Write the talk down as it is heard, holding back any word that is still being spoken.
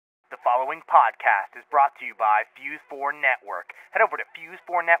following podcast is brought to you by Fuse4 Network. Head over to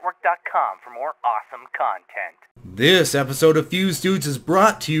Fuse4Network.com for more awesome content. This episode of Fuse Dudes is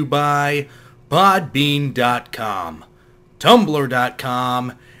brought to you by Podbean.com,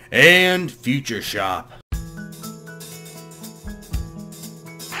 Tumblr.com, and Future Shop.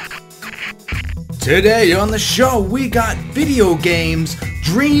 Today on the show, we got video games,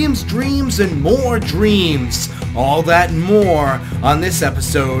 dreams, and more dreams. All that and more on this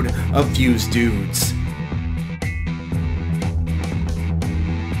episode of Fuse Dudes.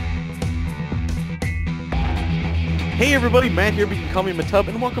 Hey everybody, Matt here, but you can call me Matub,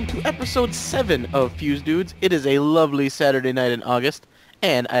 and welcome to episode 7 of Fuse Dudes. It is a lovely Saturday night in August,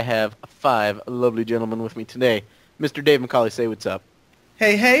 and I have 5 lovely gentlemen with me today. Mr. Dave McCauley, say what's up.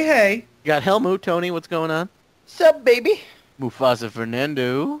 Hey. You got Hellmoo, Tony, what's going on? Sup, baby?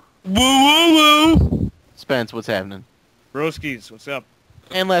 MufasaFernando. Woo! Spence, what's happening? Broskies, what's up?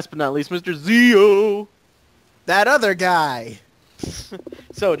 And last but not least, Mr. Zeo. That other guy.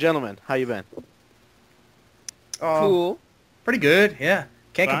 So, gentlemen, how you been? Cool. Pretty good, yeah.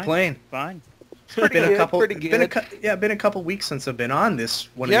 Can't Fine. complain. Fine. Pretty good. Been a couple weeks since I've been on this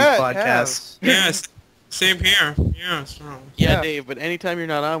one of Yeah, these it podcasts. Yes, same here. Yeah, so. Yeah, Yeah. Dave, but anytime you're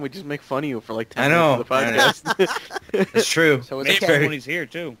not on, we just make fun of you for like 10 I know, minutes of the podcast. It's true. So Make it's fun okay. when he's here,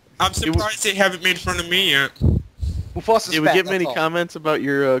 too. I'm surprised they haven't made fun of me yet. Mufasa's Did we fat, get that's many all. comments about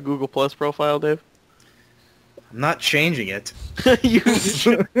your Google Plus profile, Dave? I'm not changing it. You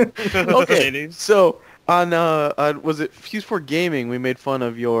okay, Ladies. so on was it Fuse4 Gaming? We made fun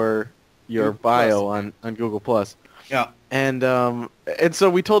of your bio on Google Plus, Yeah. and so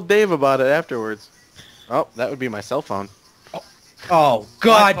we told Dave about it afterwards. Oh, that would be my cell phone. Oh, Live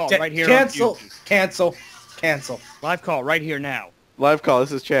God. call right here on Cancel. Fuse. Cancel. Live call right here now. Live call.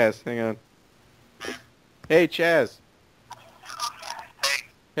 This is Chaz. Hang on. Hey, Chaz.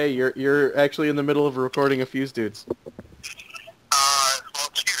 Hey, you're actually in the middle of recording a Fuse Dudes. Well,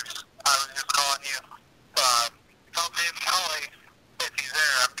 cheers. I was just calling you. Tell Dave McCauley if he's there,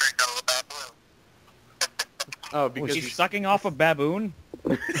 I'm drinking out of the baboon. Oh, Was because she sucking off a baboon?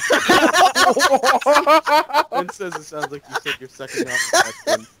 it says it sounds like you said you're sucking off. That's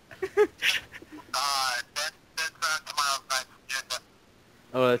tomorrow's night's agenda.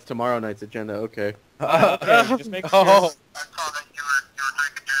 Oh, that's tomorrow night's agenda. Okay. Okay, just make sure. Oh. I saw that you were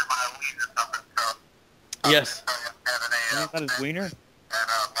drinking Jeremiah weed or something, so Yes. Is that his wiener?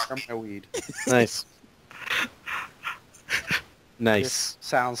 From my weed. Nice. Nice. This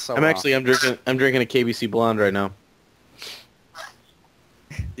sounds so I'm drinking a KBC Blonde right now.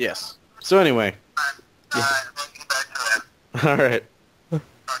 Yes. So anyway. let's get back to that. All right. Talk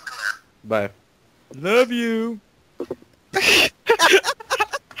to you later. Bye. Love you.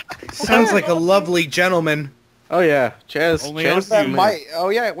 Sounds like a lovely gentleman. Oh yeah, Chaz. Only Chaz on is That the man. mic. Oh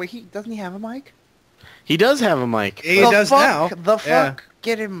yeah. Wait, doesn't he have a mic? He does have a mic. He The does fuck? now. The fuck? Yeah.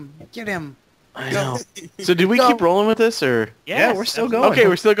 Get him. I know. So did we No. keep rolling with this or? Yeah, we're still absolutely. going. Okay,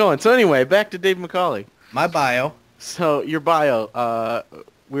 we're still going. So anyway, back to Dave McCauley. My bio. So your bio,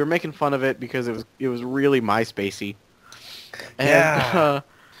 we were making fun of it because it was really MySpacey. And, Yeah.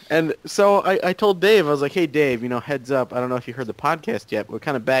 and so I told Dave, I was like, hey Dave, heads up, I don't know if you heard the podcast yet, but we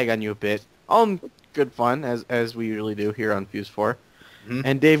kind of bag on you a bit. All in good fun, as we usually do here on Fuse 4. Mhm.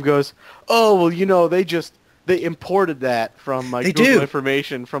 And Dave goes, oh, well, they imported that from They Google do.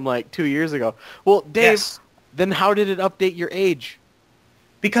 information from like 2 years ago. Well, Dave, Yes. then how did it update your age?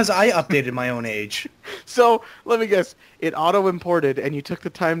 Because I updated my own age. So let me guess, it auto-imported, and you took the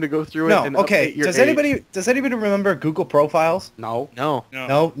time to go through it. No, And okay. update your Does age. anybody remember Google profiles? No. No.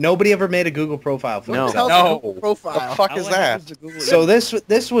 No, nobody ever made a Google profile for No. themselves. No. Profile. The fuck How is long that? was the Google- So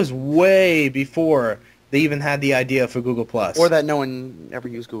this was way before they even had the idea for Google Plus. Or that no one ever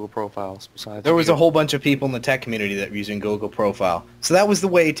used Google profiles besides. There was you. a whole bunch of people in the tech community that were using Google Profile. So that was the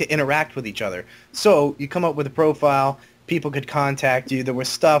way to interact with each other. So you come up with a profile, people could contact you. There was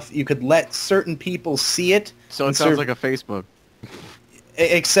stuff, you could let certain people see it. So it and sounds serve- like a Facebook.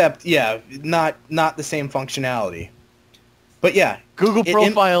 Except, yeah, not the same functionality. But yeah, Google It-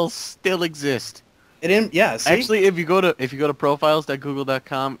 profiles still exist. yeah, see? Actually, if you go to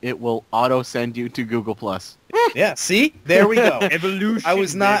profiles.google.com, it will auto send you to Google Plus. Yeah, see? There we go. Evolution. I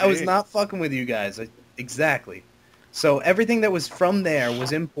was baby. not fucking with you guys. Exactly. So everything that was from there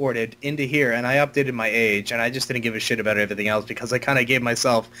was imported into here, and I updated my age, and I just didn't give a shit about everything else because I kind of gave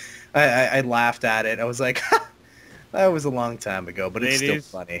myself, I laughed at it. I was like, that was a long time ago, but it's Ladies.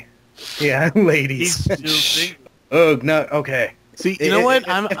 still funny. Yeah, ladies. He's still single. Oh, no, okay. See, you know what?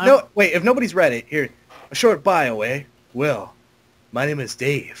 If nobody's read it, here, a short bio, eh? Well, my name is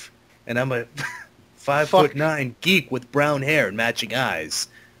Dave, and I'm a 5'9" geek with brown hair and matching eyes.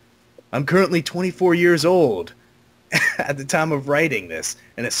 I'm currently 24 years old at the time of writing this,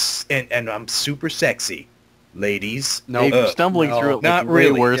 and I'm super sexy. Ladies. No, You're stumbling no, through it not looking way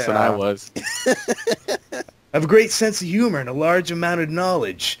really, worse than I yeah. was. I have a great sense of humor and a large amount of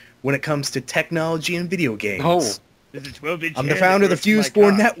knowledge when it comes to technology and video games. Oh. There's a 12-inch I'm the head founder of the that goes to Fuse my 4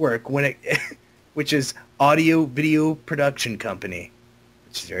 cock. Network, which is audio video production company,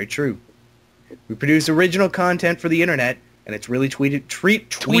 which is very true. We produce original content for the internet, and it's really tweeted.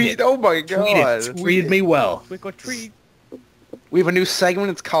 Oh my god. Tweeted me well. Quick or treat. We have a new segment.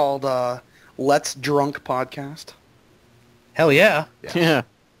 It's called Let's Drunk Podcast. Hell yeah. Yeah.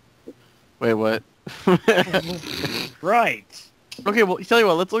 Wait, what? Right. Okay, well, tell you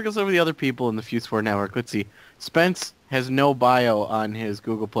what, let's look at some of the other people in the Fuse 4 network. Let's see. Spence has no bio on his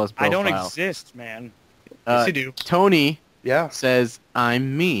Google Plus profile. I don't exist, man. Yes, you do. Tony Yeah. says,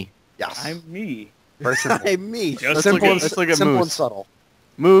 I'm me. Yes. I'm me. Very simple. I'm me. Just Let's look me. at- let's look at simple Moose. and subtle.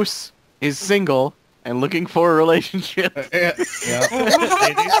 Moose is single and looking for a relationship. Yeah.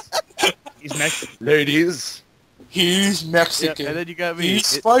 Ladies. He's Mexican. Ladies. He's Yep, Mexican. and then you got me. He's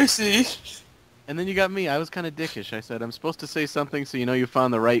spicy. And then you got me. I was kind of dickish. I said, I'm supposed to say something so you know you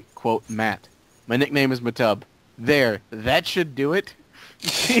found the right, quote, Matt. My nickname is Matub. There. That should do it.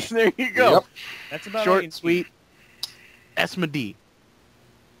 There you go. Yep. That's about Short all you and sweet. Esma-D.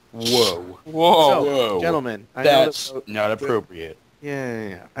 Whoa. Whoa. So, gentlemen, I know That's that, not appropriate.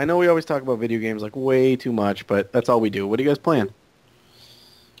 yeah. I know we always talk about video games like way too much, but that's all we do. What are you guys playing?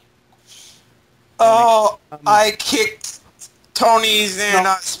 Oh, I kicked Tony's and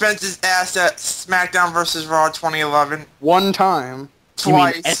Spence's ass at SmackDown vs. Raw 2011 One time. You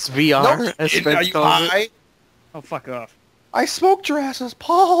mean twice. SVR? as Spence Are you calls it? high? Oh, fuck off. I smoked your ass as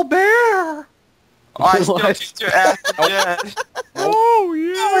Paul Bear. I still What? kicked your ass again. Oh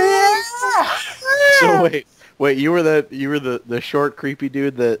Oh, So wait, you were the short creepy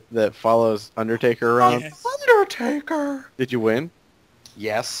dude that follows Undertaker around? Yes. Undertaker. Did you win?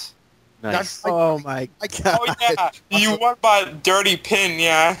 Yes. Nice. Oh my god. Oh yeah, you won by dirty pin,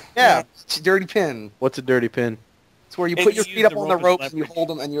 yeah. Yeah. It's a dirty pin. What's a dirty pin? It's where you And put your you feet use up the on the rope as ropes and you leverage. hold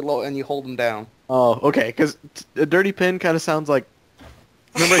them and you hold them down. Oh, okay. Because a dirty pin kind of sounds like.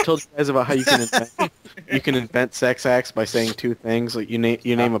 Remember I told you guys about how you can invent sex acts by saying two things, like you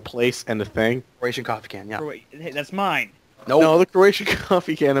name a place and a thing. Croatian coffee can. Yeah. Wait, hey, that's mine. No, the Croatian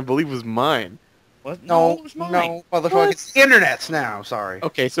coffee can I believe was mine. What? No. it was mine. No. Motherfucker. It's the internet's now. Sorry.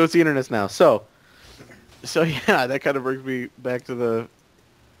 Okay, so it's the internet now. So yeah, that kind of brings me back to the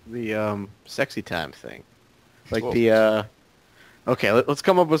sexy time thing, like Whoa. the. Okay, let's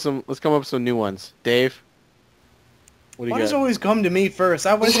come up with some new ones. Dave, what do Why you does it got? always come to me first?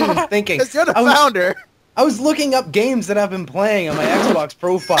 I wasn't even thinking. Because you're the I was- founder. I was looking up games that I've been playing on my Xbox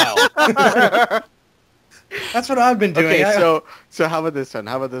profile. That's what I've been doing. Okay, I- so how about this one?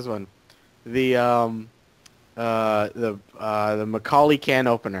 How about this one? The McCauley can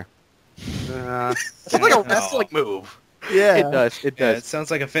opener. That's like a wrestling move. Yeah, it does. It yeah, does. it sounds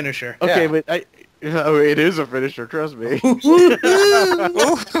like a finisher. Okay, Yeah. but it is a finisher. Trust me.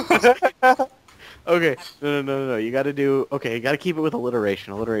 Okay, no. You got to do. Okay, you got to keep it with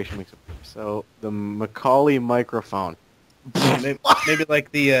alliteration. Alliteration makes it. So the McCauley microphone. Maybe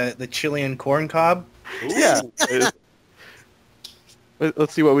like the Chilean corn cob. Yeah.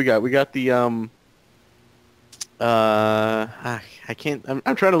 Let's see what we got. We got the I can't.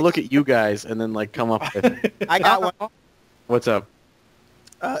 I'm trying to look at you guys and then like come up with. I got one. What's up?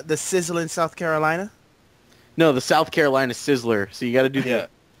 The Sizzle in South Carolina. No, the South Carolina Sizzler. So you got to do Yeah.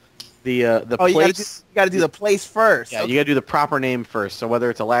 the Oh, you place. gotta do the place first. Yeah, you got to do the proper name first. So whether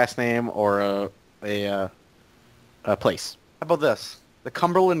it's a last name or a place. How about this? The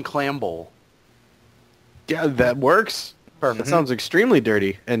Cumberland Clam Bowl. Yeah, that works. That sounds extremely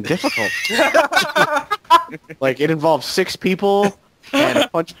dirty and difficult. Like it involves 6 people and a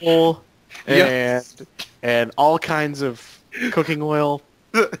punch bowl and all kinds of cooking oil.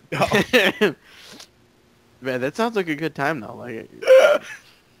 Man, that sounds like a good time though. Like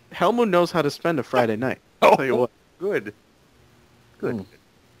Hellmoo knows how to spend a Friday night. I'll tell you what. Good. Good.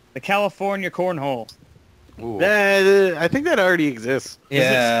 The California cornhole. Ooh. I think that already exists.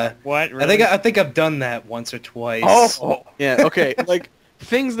 Yeah. What? Really? I think I've done that once or twice. Oh, yeah. Okay, like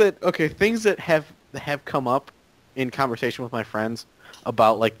things that have come up in conversation with my friends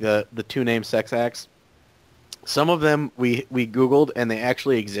about like the 2 name sex acts. Some of them we Googled and they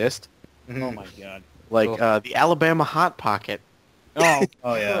actually exist. Mhm. Oh my god. Like the Alabama Hot Pocket. Oh.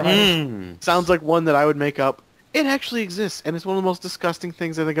 Oh yeah. Mm. Sounds like one that I would make up. It actually exists, and it's one of the most disgusting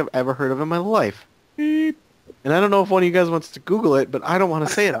things I think I've ever heard of in my life. Beep. And I don't know if one of you guys wants to Google it, but I don't want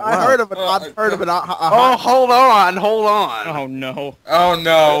to say it out I loud. heard of it. I've heard of it. Oh, hold on. Oh no. Oh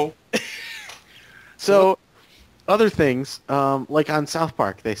no. So, other things, like on South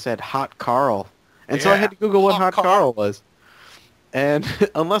Park, they said Hot Carl. And so I had to Google what Hot Carl was. And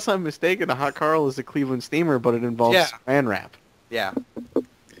unless I'm mistaken, a Hot Carl is a Cleveland steamer, but it involves Saran wrap. Yeah.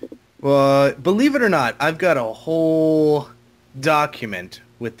 Well, believe it or not, I've got a whole document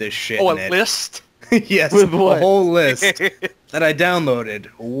with this shit Oh, in a it. list? Yes, With what? a whole list that I downloaded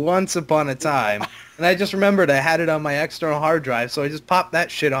once upon a time. And I just remembered I had it on my external hard drive, so I just popped that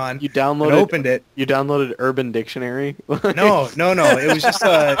shit on You and downloaded opened it. You downloaded Urban Dictionary? No. It was just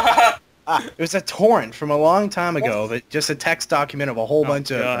it was a torrent from a long time ago, but just a text document of a whole bunch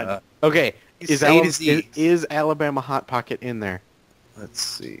God. of... Okay, is, A to Z. is Alabama Hot Pocket in there? let's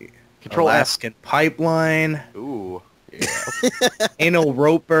see. Control F. Alaskan Pipeline, Ooh. Anal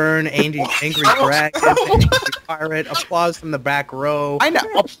Rope Burn, Angry Dragon, Angry Pirate, Applause from the Back Row. I know.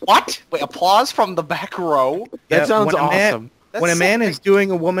 What? Wait, applause from the back row? That Yeah, sounds when a man- awesome. That's when a man so- is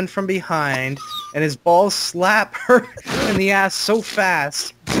doing a woman from behind and his balls slap her in the ass so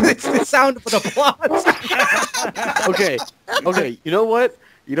fast, it's the sound of an applause. Okay, you know what?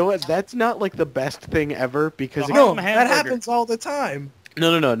 That's not like the best thing ever because The No, Harlem that hamburger. happens all the time. no.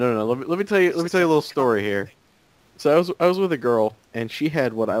 Let me tell you a little story here. So I was with a girl and she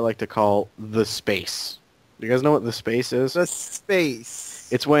had what I like to call the space. You guys know what the space is? The space.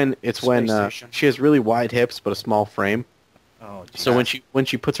 It's when station. she has really wide hips but a small frame. Oh, So when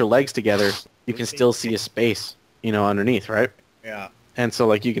she puts her legs together, you can still see a space, underneath, right? yeah. And so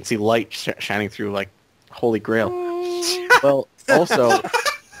like you can see light shining through like Holy Grail. Well, also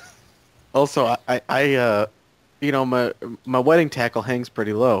I my wedding tackle hangs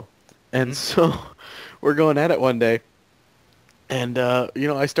pretty low, and so we're going at it one day, and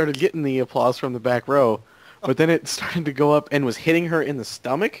I started getting the applause from the back row, but then it started to go up and was hitting her in the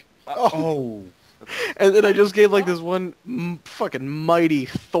stomach. Oh. And then I just gave like this one fucking mighty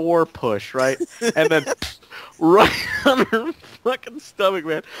Thor push, right? And then right on her fucking stomach,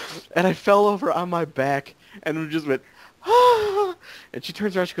 man. And I fell over on my back and we just went, ah! And she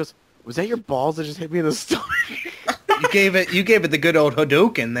turns around, she goes, was that your balls that just hit me in the stomach? You gave it the good old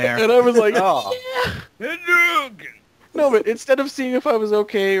Hadouken there. And I was like, Oh. yeah. No, but instead of seeing if I was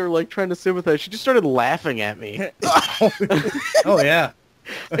okay or like trying to sympathize, she just started laughing at me. Oh yeah.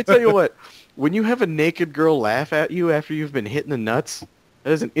 I tell you what, when you have a naked girl laugh at you after you've been hit in the nuts,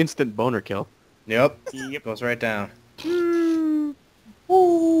 that is an instant boner kill. Yep. Goes right down.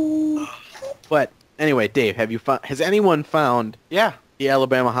 But anyway, Dave, has anyone found Yeah, the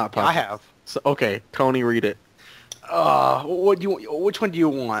Alabama Hot Pocket? I have. So, okay, Tony, read it. Which one do you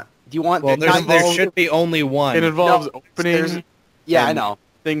want? Do you want Well, the there should be only one. It involves No, opening Yeah, I and know.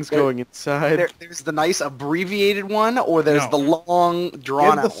 things going inside. There's the nice abbreviated one, or there's No. the long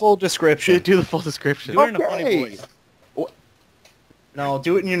drawn Give the out. full description. Do the full description. Do it in a funny Okay. voice. No,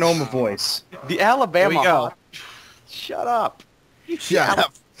 do it in your normal voice. The Alabama. Here we go. Hot- Shut up. Shut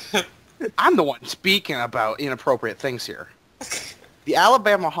up. I'm the one speaking about inappropriate things here. The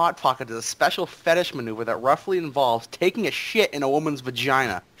Alabama Hot Pocket is a special fetish maneuver that roughly involves taking a shit in a woman's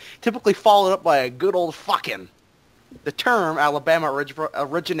vagina, typically followed up by a good old fucking. The term Alabama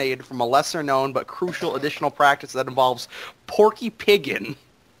originated from a lesser-known but crucial additional practice that involves porky pigging,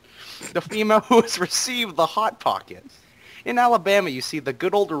 the female who has received the Hot Pocket. In Alabama, you see the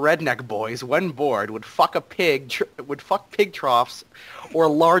good old redneck boys, when bored, would fuck pig troughs or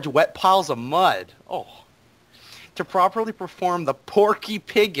large wet piles of mud. Oh. To properly perform the porky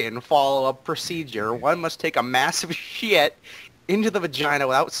piggin follow-up procedure, one must take a massive shit into the vagina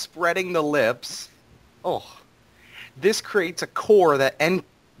without spreading the lips. Oh. This creates a core that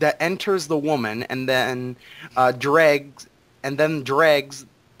enters the woman and then dregs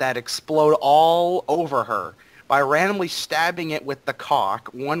that explode all over her. By randomly stabbing it with the cock,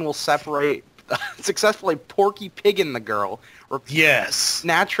 one will successfully porky piggin the girl. Yes.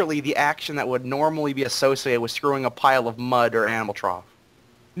 Naturally, the action that would normally be associated with screwing a pile of mud or animal trough.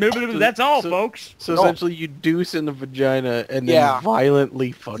 That's all, So- folks. So No. essentially, you deuce in the vagina and then Yeah.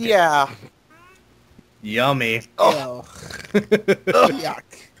 violently fuck it. Yeah. Yummy. Oh. Yuck.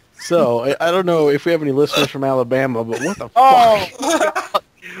 So I don't know if we have any listeners from Alabama, but what the fuck? Oh!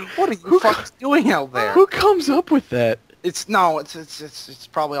 What are you fuckers doing out there? Who comes up with that? It's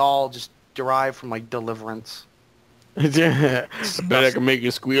probably all just derived from like Deliverance. I bet I can make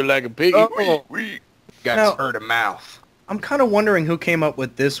you squeal like a piggy. Oh. Got Now- hurt of mouth. I'm kind of wondering who came up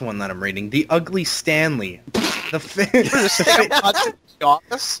with this one that I'm reading. The Ugly Stanley. The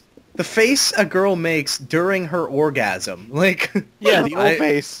office? The face a girl makes during her orgasm. Like, Yeah, the O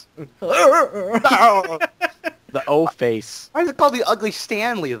face. Oh. The O face. Why is it called the Ugly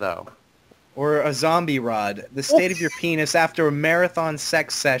Stanley though? or a zombie rod. The state of your penis after a marathon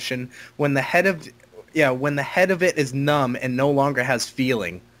sex session when the head of when the head of it is numb and no longer has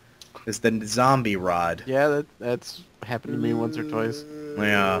feeling. It's the zombie rod. Yeah, that's happened to me once or twice.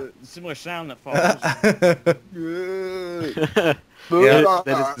 Yeah. Similar sound that follows.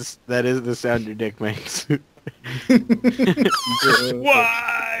 That is the sound your dick makes.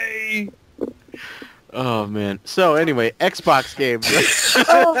 Why? Oh man. So anyway, Xbox games.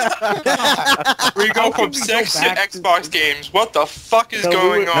 We go from sex to Xbox games. What the fuck is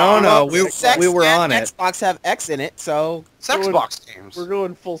going on? No, Sex we were and on it. Xbox have X in it, so Xbox games. We're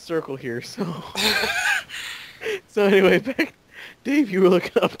going full circle here. So anyway, back. Dave, you were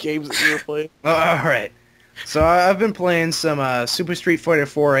looking up games that you were playing. All right. So I've been playing some Super Street Fighter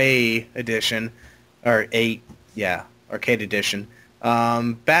 4A edition, or 8, yeah, arcade edition.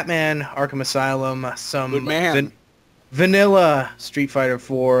 Batman Arkham Asylum, some Good man. vanilla Street Fighter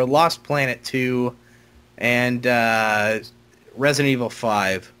 4, Lost Planet 2, and Resident Evil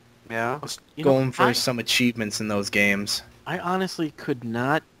 5. Yeah. Going for some achievements in those games. I honestly could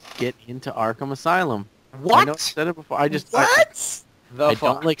not get into Arkham Asylum. What? I know I said it before. I just what? I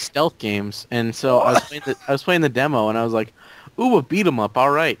don't like stealth games, and so I was playing the demo, and I was like, "Ooh, a beat 'em up,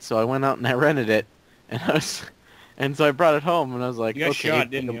 all right." So I went out and I rented it, and so I brought it home, and I was like, You got "Okay." shot,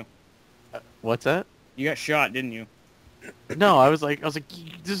 didn't you? What's that? You got shot, didn't you? No, I was like,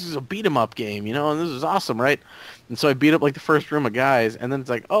 "This is a beat 'em up game, you know, and this is awesome, right?" And so I beat up like the first room of guys, and then it's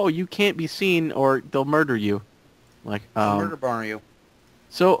like, "Oh, you can't be seen, or they'll murder you." Like, Murder bar you.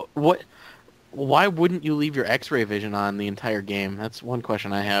 So what? Why wouldn't you leave your X-ray vision on the entire game? That's one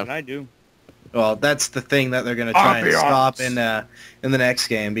question I have. What I do. Well, that's the thing that they're going to try and stop in the next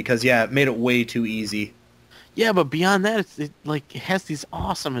game because it made it way too easy. Yeah, but beyond that, it has these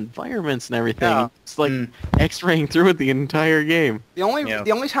awesome environments and everything. Yeah. It's like X-raying through it the entire game. The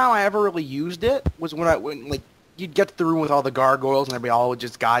only time I ever really used it was when you'd get to the room with all the gargoyles and there'd be all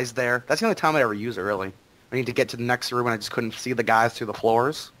just guys there. That's the only time I ever used it really. I need to get to the next room and I just couldn't see the guys through the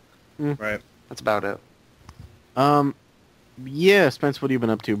floors. Right. That's about it. Yeah, Spence, what have you been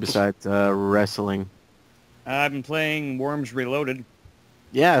up to besides wrestling? I've been playing Worms Reloaded.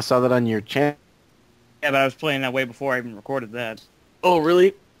 Yeah, I saw that on your channel. Yeah, but I was playing that way before I even recorded that. Oh,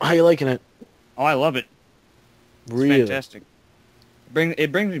 really? How you liking it? Oh, I love it. It's Really? fantastic.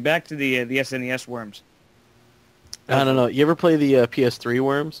 It brings me back to the SNES Worms. I don't know. You ever play the PS3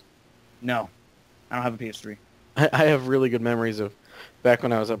 Worms? No, I don't have a PS3. I have really good memories of back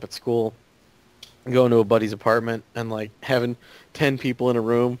when I was up at school, going to a buddy's apartment and like having 10 people in a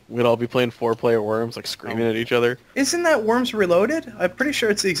room. We'd all be playing 4-player Worms, like screaming at each other. Isn't that Worms Reloaded? I'm pretty sure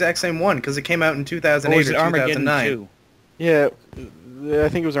it's the exact same one because it came out in 2008 Or was or it Armageddon 2009. 2? Yeah, I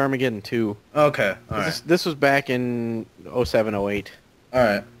think it was Armageddon 2. Okay, all right. This was back in 07, 08. All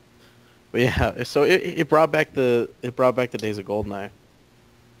right. But yeah, so it brought back the days of GoldenEye.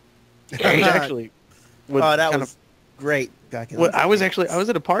 Which actually, that was great. Back in Well, the I was days.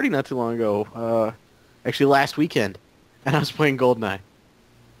 at a party not too long ago. Actually, last weekend, and I was playing GoldenEye.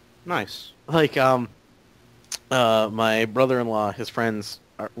 Nice. Like, my brother-in-law, his friends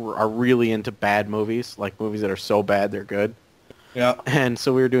are really into bad movies, like movies that are so bad they're good. Yeah. And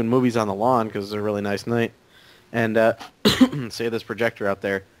so we were doing movies on the lawn because it was a really nice night. And say this projector out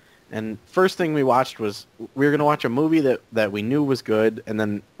there. And first thing we watched was we were gonna watch a movie that we knew was good, and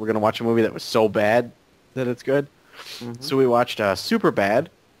then we're gonna watch a movie that was so bad that it's good. Mm-hmm. So we watched Superbad,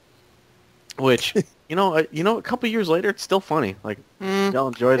 which you know, a couple years later, it's still funny. Like, y'all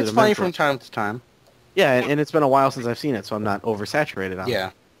enjoyed it. It's funny immensely. from time to time. Yeah, and it's been a while since I've seen it, so I'm not oversaturated on it.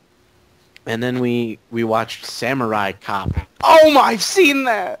 Yeah. And then we watched Samurai Cop. Oh my! I've seen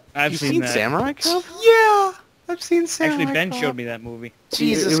that. I've You've seen seen that. Samurai Cop? Yeah, I've seen Samurai Actually, Ben Cop. showed me that movie.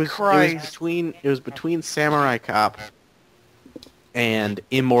 Jesus Christ. It was between Samurai Cop and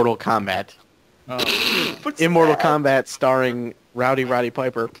Immortal Kombat. Oh. Immortal Kombat starring Roddy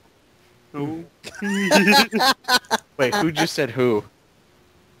Piper. Who? Wait, who just said who?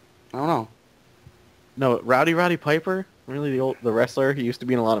 I don't know. No, Roddy Piper, really the wrestler. He used to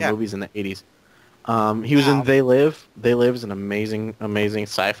be in a lot of Yeah. movies in the 80s. He was in They Live. They Live is an amazing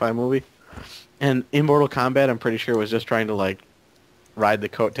sci-fi movie. And Immortal Kombat, I'm pretty sure, was just trying to like ride the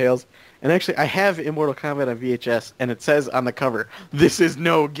coattails. And actually, I have Immortal Kombat on VHS, and it says on the cover, "This is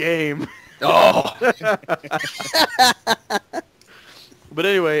no game." Oh. But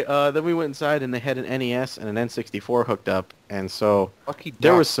anyway, then we went inside, and they had an NES and an N64 hooked up, and so Lucky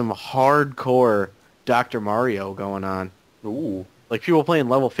there duck. was some hardcore Dr. Mario going on. Ooh. Like people playing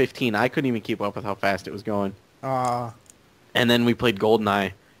level 15. I couldn't even keep up with how fast it was going. And then we played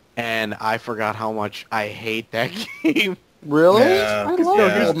GoldenEye, and I forgot how much I hate that game. Really? Yeah. I love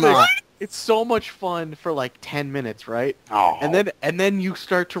Yeah. GoldenEye. It's so much fun for like 10 minutes, right? Oh. And then you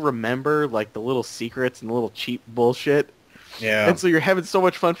start to remember like the little secrets and the little cheap bullshit. Yeah. And so you're having so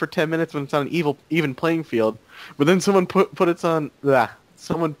much fun for 10 minutes when it's on an even playing field, but then someone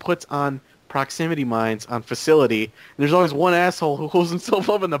someone puts on proximity mines on facility, and there's always one asshole who holds himself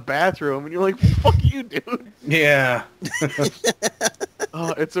up in the bathroom, and you're like, fuck you, dude. Yeah.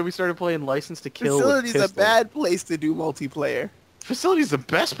 And so we started playing License to Kill with Facility's a pistols. bad place to do multiplayer. Facility's the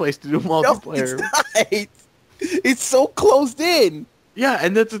best place to do No, multiplayer. it's not. It's so closed in. Yeah,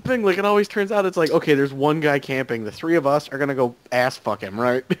 and that's the thing. Like, it always turns out it's like, okay, there's one guy camping. The three of us are gonna go ass fuck him,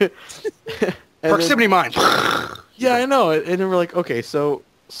 right? Proximity mine. Yeah, I know. And then we're like, okay, so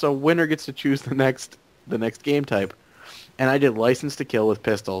winner gets to choose the next game type, and I did License to Kill with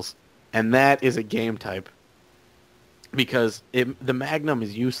pistols, and that is a game type because the Magnum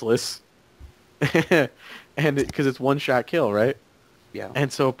is useless, and because it's one shot kill, right? Yeah.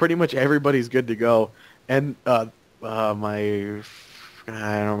 And so pretty much everybody's good to go. And I don't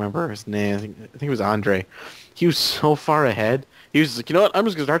remember his name. I think it was Andre. He was so far ahead. He was like, you know what? I'm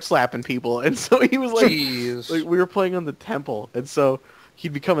just gonna start slapping people. And so he was like, like we were playing on the temple, and so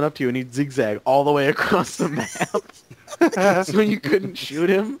he'd be coming up to you and he'd zigzag all the way across the map, so you couldn't shoot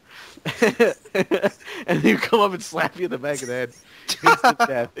him. And he'd come up and slap you in the back of the head, instant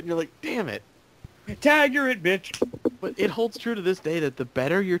death. And you're like, damn it. Tag, you're it, bitch. But it holds true to this day that the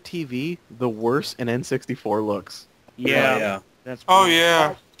better your TV, the worse an N64 looks. Yeah. Yeah. That's Oh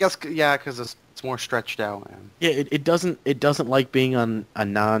yeah. Guess yeah, because it's more stretched out, man. Yeah, it doesn't like being on a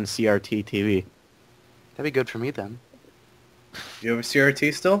non-CRT TV. That'd be good for me then. You have a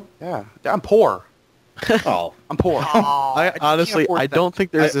CRT still? Yeah. I'm poor. Oh. I'm poor. I honestly, I don't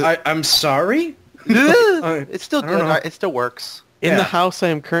think there's I'm sorry? It's still don't know. good. It still works. in the Yeah. house I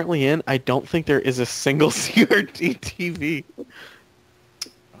am currently in, I don't think there is a single CRT TV.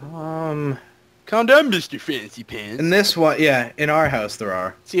 Calm down, Mr. Fancy Pants. In this one, yeah, in our house there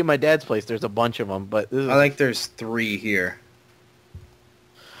are. See, in my dad's place, there's a bunch of them, but this is, I think there's 3 here.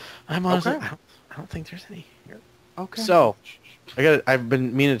 I'm honestly, Okay. I don't think there's any here. Okay. So, I've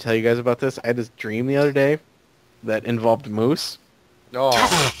been meaning to tell you guys about this. I had this dream the other day that involved moose. Oh.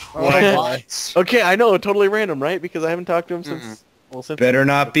 What? Okay, I know, totally random, right? Because I haven't talked to him since. Well, since Better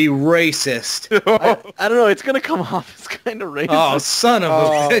not be racist. I don't know. It's gonna come off. It's kind of racist. Oh, son of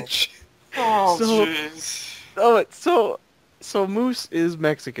Oh. a bitch. Oh, So- jeez. So Moose is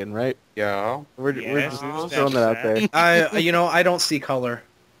Mexican, right? Yeah. We're Yes, just Moose throwing that out there. I don't see color.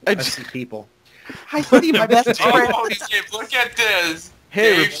 I I just, see people. I see my best friend. Oh, Dave, look at this.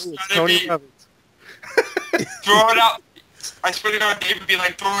 hey, Dave's it's gonna Tony be- Robbins. Throwing out. I swear to God, Dave would be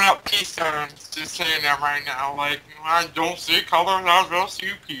like throwing out peace signs. Just saying that right now. Like, I don't see colors, I don't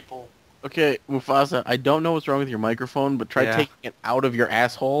see people. Okay, Mufasa, I don't know what's wrong with your microphone, but try Yeah. taking it out of your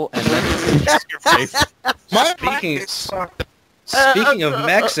asshole and then just your face. My Speaking- sucked. Speaking of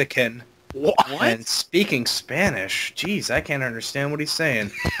Mexican and What? speaking Spanish, jeez, I can't understand what he's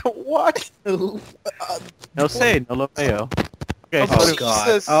saying. What? No say, no lo veo. Okay, Oh so god.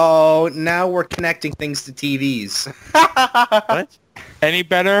 Jesus. Oh, now we're connecting things to TVs. what? Any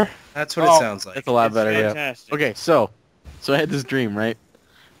better? That's what it sounds like. That's a lot It's better, yeah. fantastic. Okay, so I had this dream, right?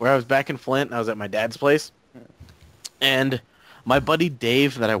 Where I was back in Flint, and I was at my dad's place, and my buddy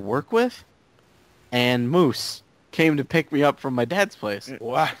Dave that I work with, and Moose came to pick me up from my dad's place.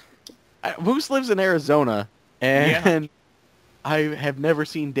 What? Moose lives in Arizona, and I have never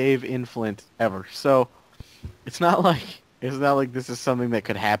seen Dave in Flint ever. So it's not like this is something that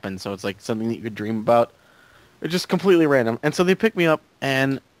could happen. So it's like something that you could dream about. It's just completely random. And so they picked me up,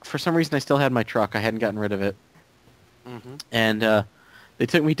 and for some reason I still had my truck. I hadn't gotten rid of it. Mm-hmm. And they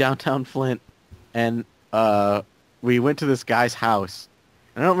took me downtown Flint, and we went to this guy's house.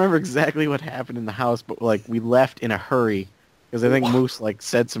 And I don't remember exactly what happened in the house, but like we left in a hurry because I think Moose like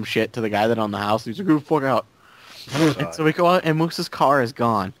said some shit to the guy that owned the house. He's like, "Go the fuck out!" And so we go out, and Moose's car is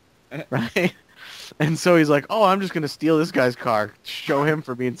gone, right? And so he's like, "Oh, I'm just gonna steal this guy's car, show him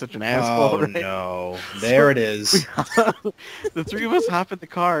for being such an asshole." Oh right? no. There it is. The three of us hop in the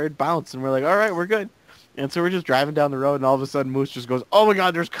car and bounce, and we're like, "All right, we're good." And so we're just driving down the road, and all of a sudden Moose just goes, "Oh my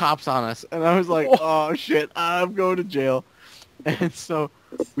God, there's cops on us!" And I was like, "Oh shit, I'm going to jail." And so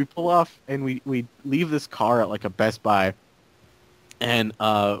we pull off, and we leave this car at like a Best Buy, and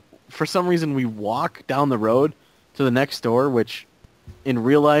for some reason we walk down the road to the next store, which in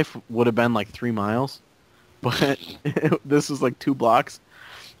real life would have been like 3 miles, but this was like 2 blocks,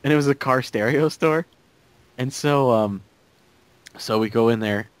 and it was a car stereo store. And so we go in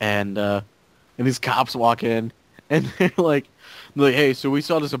there, and these cops walk in, and they're like, "Hey, so we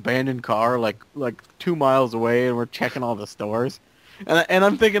saw this abandoned car like 2 miles away, and we're checking all the stores." And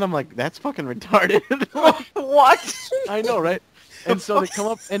I'm thinking, I'm like, that's fucking retarded. Like, what? I know, right? And so they come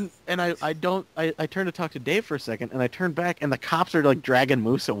up, and I turn to talk to Dave for a second, and I turn back, and the cops are like dragging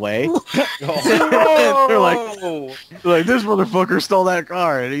Moose away. they're like, this motherfucker stole that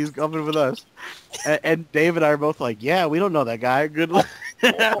car, and he's coming with us. And Dave and I are both like, yeah, we don't know that guy. Good luck.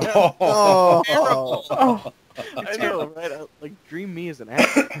 Oh. I know, right? Like, dream me as an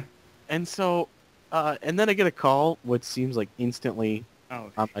actor. And so, and then I get a call, what seems like instantly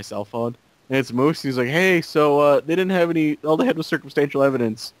on my cell phone. And it's Moose. He's like, hey, so they didn't have all they had was circumstantial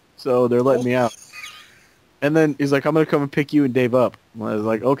evidence, so they're letting me out. And then he's like, I'm going to come and pick you and Dave up. And I was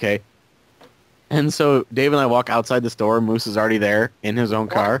like, okay. And so Dave and I walk outside the store. Moose is already there in his own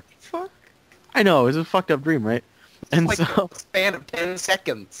car. Fuck? I know, it's a fucked up dream, right? And Like so a span of 10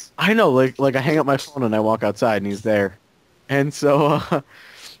 seconds. I know, like I hang up my phone and I walk outside and he's there. And so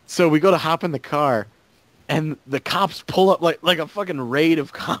so we go to hop in the car and the cops pull up like a fucking raid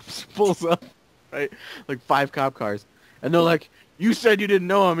of cops pulls up, right? Like 5 cop cars. And they're like, you said you didn't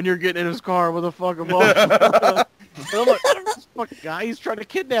know him and you're getting in his car with a fucking ball. And I'm like, I don't know this fucking guy, he's trying to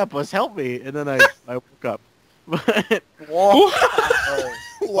kidnap us, help me. And then I woke up. But Wow.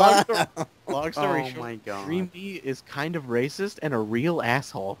 long story Oh short, my God. Dream B is kind of racist and a real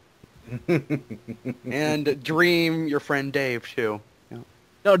asshole. And Dream, your friend Dave, too.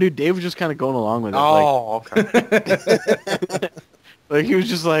 No, dude, Dave was just kind of going along with it. Oh, okay. Like he was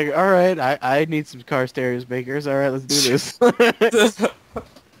just like, all right, I need some car stereos makers. All right, let's do this.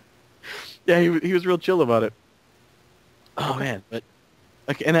 Yeah, he was real chill about it. Oh man, but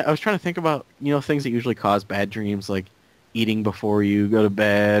like, and I was trying to think about things that usually cause bad dreams, like eating before you go to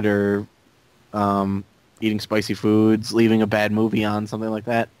bed, or eating spicy foods, leaving a bad movie on, something like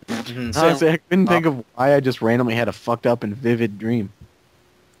that. Honestly, I couldn't think of why I just randomly had a fucked up and vivid dream.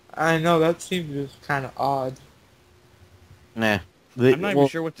 I know, that seems just kind of odd. Nah. I'm not even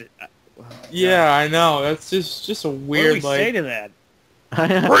sure what to... Yeah, I know. That's just a What do weird, we say to that? I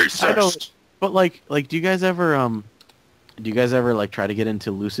don't, but like, do you guys ever like try to get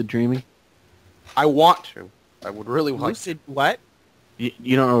into lucid dreaming? I want to. I would really like to. Lucid what? You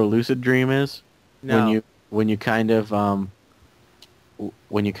don't know what a lucid dream is? No. When you kind of in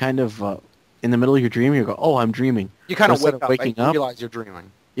the middle of your dream, you go, oh, I'm dreaming. You kind of Instead wake of up waking and up- realize you're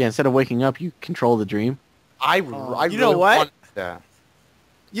dreaming. Yeah, instead of waking up, you control the dream. I you really know what? want that.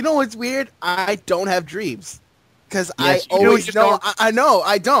 You know what's weird? I don't have dreams. Because Yes, I you do, always you know. don't. I know.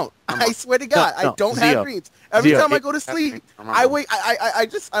 I don't. I swear to God, No, I don't Zeo. have dreams. Every Zeo, time I it- go to sleep, Remember. I wake. I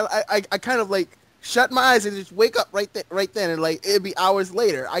kind of like shut my eyes and just wake up right then, and like it'd be hours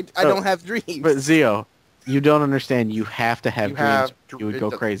later. I don't have dreams. But Zeo, you don't understand. You have to have You dreams. have- You would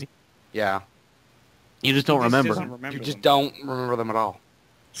go crazy. Yeah. You just don't He just remember. doesn't remember You just them. don't remember them at all.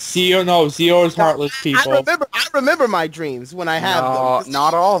 Zeo is heartless people. I remember my dreams when I have No, them.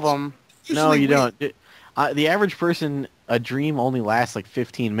 not all of them. No, Usually you weird. don't. The average person, a dream only lasts like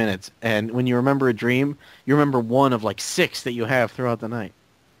 15 minutes. And when you remember a dream, you remember one of like 6 that you have throughout the night.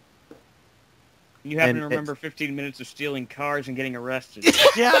 You happen And to remember 15 minutes of stealing cars and getting arrested.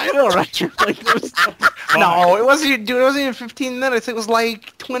 Yeah, I know, right? You're like, there's No, it wasn't. Dude, it wasn't even 15 minutes. It was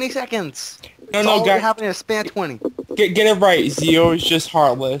like 20 seconds. No, It's no, all guys, happened in a span of 20. get it right. Zeo is just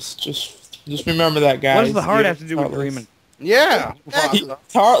heartless. Just remember that, guys. What does the heart Zeo have to do is with heartless. dreaming? Yeah. He's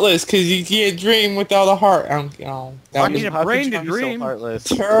heartless because you can't dream without a heart. That I was need a How could brain you to be so dream. heartless?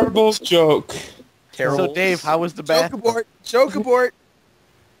 a terrible joke. So, Dave, how was the bath? Joke abort.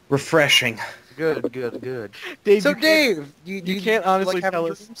 Refreshing. Good, good, good. Dave, So, you can't- Dave, you can't honestly like having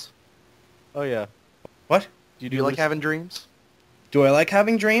tell us- dreams? Oh, yeah. What? Do Do you like having dreams? Do I like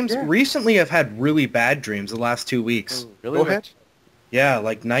having dreams? Yeah. Recently, I've had really bad dreams the last 2 weeks. Really? Go ahead. Yeah,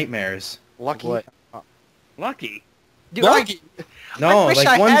 like nightmares. Lucky. What? Lucky. Dude, Lucky. No, I wish like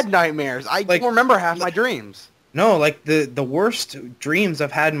I ones, had nightmares. I like- don't remember half my dreams. no, like the worst dreams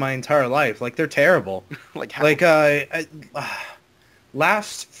I've had in my entire life. Like they're terrible. Like, how? Like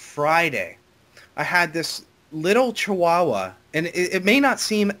last Friday, I had this little Chihuahua, and it may not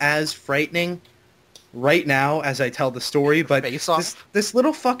seem as frightening right now as I tell the story, but Face off? this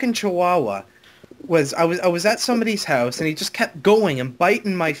little fucking Chihuahua I was at somebody's house, and he just kept going and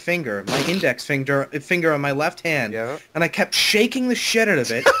biting my finger, my index finger on my left hand, Yeah. and I kept shaking the shit out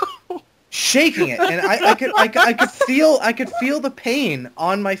of it. Shaking it, and I could feel the pain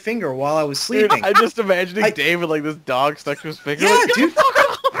on my finger while I was Dude, sleeping. I'm just imagining I- Dave with like this dog stuck to his finger. Yeah, like, dude.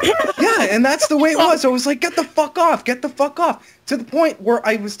 Yeah, and that's the way it was. I was like, get the fuck off, get the fuck off. To the point where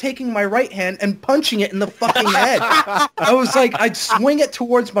I was taking my right hand and punching it in the fucking head. I was like, I'd swing it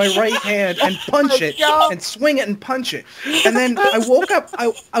towards my right hand and punch it, and swing it and punch it. And then I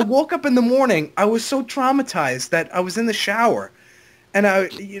woke up in the morning. I was so traumatized that I was in the shower. And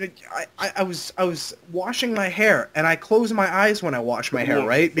I was washing my hair, and I close my eyes when I wash my hair,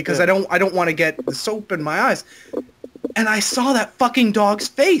 right? Because I don't want to get the soap in my eyes. And I saw that fucking dog's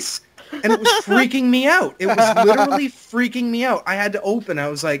face, and it was freaking me out. It was literally freaking me out. I had to open. I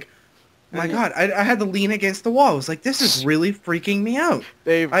was like, my God, I had to lean against the wall. I was like, this is really freaking me out.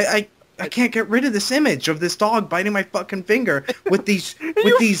 Dave, I can't get rid of this image of this dog biting my fucking finger with these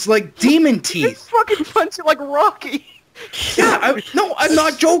like demon teeth. Fucking punch it like Rocky. Yeah, I'm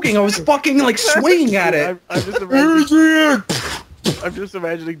not joking. I was fucking like swinging at it. I'm just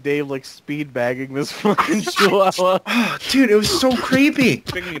imagining Dave like speed bagging this fucking chihuahua. Oh, dude, it was so creepy.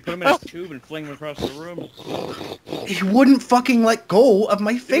 Thinking you put him in a tube and fling him across the room. He wouldn't fucking let go of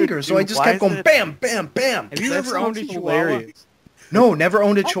my finger, so I just kept going bam, bam, bam. Have you ever owned a chihuahua? Hilarious. No, never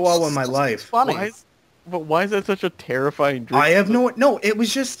owned a chihuahua in my life. Funny. Why is that such a terrifying dream? I have no, it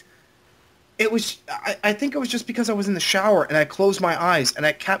was just, I think it was just because I was in the shower and I closed my eyes and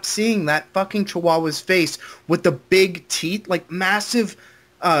I kept seeing that fucking chihuahua's face with the big teeth, like massive,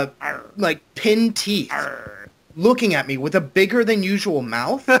 like pin teeth, looking at me with a bigger than usual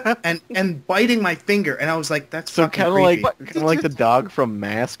mouth and biting my finger. And I was like, that's So fucking kind creepy. of like the dog from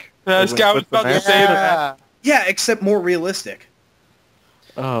Mask. This guy was about to say that. Yeah, except more realistic.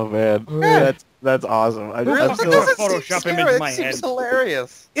 Oh man, that's awesome. I'm Really? still- Photoshop him into my It head. seems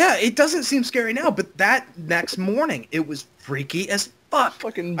hilarious. Yeah, it doesn't seem scary now, but that next morning, it was freaky as fuck.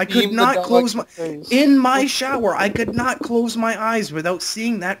 Fucking I could beam the not dog close my... face. In my shower, I could not close my eyes without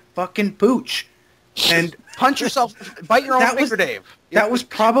seeing that fucking pooch. And Punch yourself. Bite your own That was- finger, Dave. that was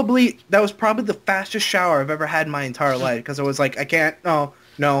probably the fastest shower I've ever had in my entire life, because I was like, I can't, no,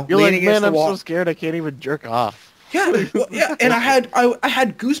 You're like, leaning man, against the I'm wall. so scared I can't even jerk off. Yeah, well, yeah, and I had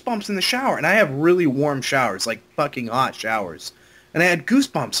goosebumps in the shower, and I have really warm showers, like fucking hot showers, and I had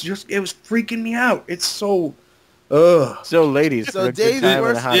goosebumps. It was freaking me out. It's so, ugh. So ladies, for So a good Dave's time in a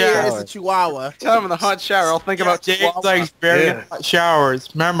worst hot fear is shower. the Chihuahua. Tell him in the hot shower. I'll think about Dave Chihuahua. likes very Yeah. hot showers.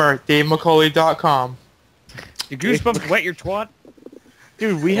 Remember, DaveMcCauley.com. Your goosebumps wet your twat?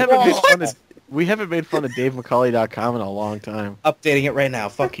 Dude, we haven't made fun of DaveMcCauley.com in a long time. Updating it right now.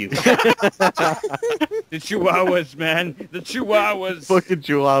 Fuck you. The chihuahuas, man. The chihuahuas. Fucking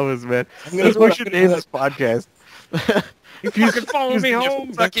chihuahuas, man. I'm gonna That's what we fucking should name this podcast. You fucking follow me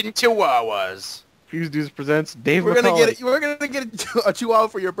home. Fucking Chihuahuas. Fuse Dudes presents Dave We're McCauley. gonna get a Chihuahua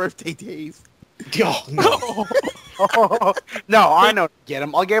for your birthday, Dave. Oh, no. No, I know. Get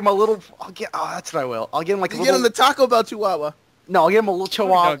him. I'll give him a little. That's what I will. I'll give him like a You get little. him the Taco Bell Chihuahua. No, I'll give him a little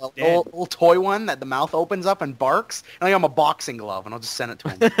Chihuahua, dog's a dead. little toy one that the mouth opens up and barks, and I'll give him a boxing glove, and I'll just send it to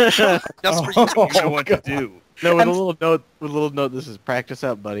him. Just for you. You know what to do. No, with a little note. This is practice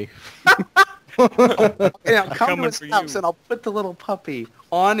out, buddy. And I'll come to Coming his for house you. and I'll put the little puppy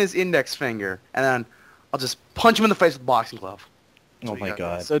on his index finger, and then I'll just punch him in the face with a boxing glove. Oh my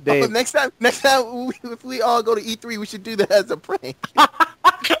god. So Dave, Next time, if we all go to E3, we should do that as a prank.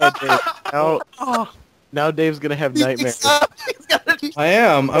 now Dave's gonna have nightmares. I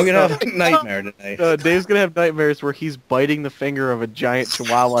am. I'm gonna have a nightmare tonight. Dave's gonna have nightmares where he's biting the finger of a giant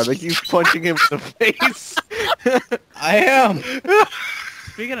chihuahua, like he's punching him in the face. I am.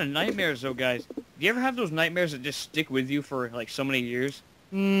 Speaking of nightmares, though, guys, do you ever have those nightmares that just stick with you for like so many years?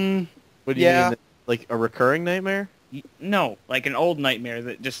 What do you Yeah. mean? Like a recurring nightmare? No, like an old nightmare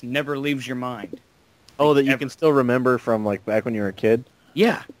that just never leaves your mind. Oh, that you Ever. can still remember from like back when you were a kid?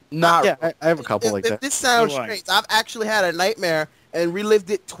 Yeah. Not Yeah, I have a couple like If that. this sounds So do I. strange, I've actually had a nightmare and relived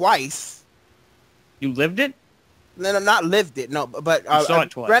it twice. You lived it? No, not lived it. No, but You saw I've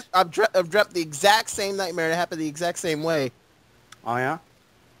it twice. I've dreamt the exact same nightmare that happened the exact same way. Oh yeah.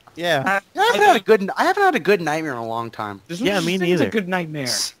 Yeah. I haven't had a good nightmare in a long time. There's Yeah, no such me thing as neither. a good nightmare.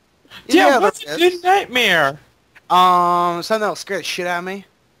 Yeah, what's that's a good nightmare? Something that'll scare the shit out of me.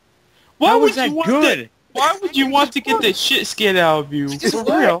 Why How would was that you want good? Why would you want to get the shit scared out of you? For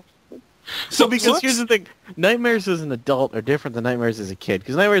real. So because here's the thing, nightmares as an adult are different than nightmares as a kid.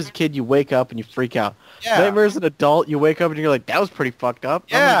 Because nightmares as a kid, you wake up and you freak out. Yeah. Nightmares as an adult, you wake up and you're like, that was pretty fucked up.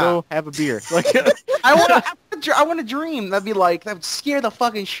 Yeah. I'm gonna go have a beer. Like, I want a dream that would scare the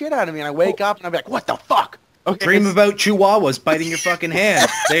fucking shit out of me, and I wake up and I'd be like, what the fuck? Okay. Dream about chihuahuas biting your fucking hand.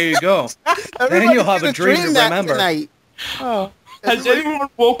 There you go. Everybody's you'll have a gonna dream to that remember. tonight. Has anyone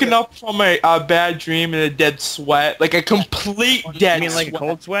woken up from a bad dream in a dead sweat? Like a complete dead You mean like a sweat?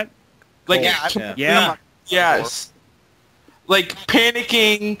 cold sweat? Like Yeah, Yeah. Yeah. yes. Like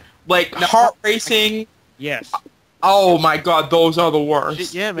panicking, like heart racing. Yes. Oh my god, those are the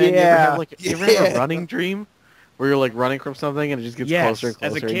worst. yeah, man. Yeah. You ever have Yeah. a running dream where you're like running from something and it just gets Yes. closer and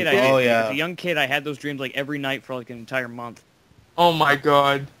closer? As a kid, and you- Oh, as yeah. a young kid, I had those dreams like every night for like an entire month. Oh my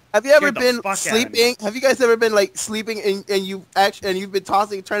god. Have you ever Scared the been fuck out of sleeping? Have you guys ever been like sleeping and you've been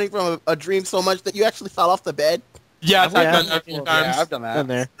tossing and turning from a dream so much that you actually fell off the bed? Yeah, I've Yeah. done that a few times. Yeah, I've done that. Been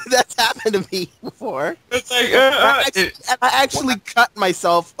there. That's happened to me before. It's like, And I actually cut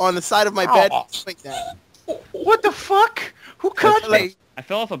myself on the side of my bed Oh. like that. What the fuck? Who cut me? I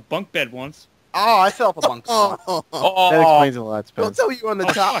fell off a bunk bed once. Oh, I fell off a bunk. Oh, That explains a lot, don't Spence. tell me you on the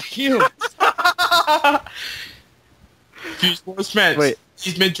Oh, top. fuck you. Fuse Force Spence. Wait.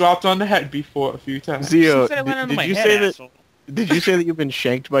 He's been dropped on the head before a few times. Zio, Said I landed on did my you head, say that? asshole. Did you say that you've been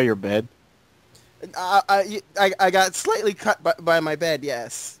shanked by your bed? I got slightly cut by my bed,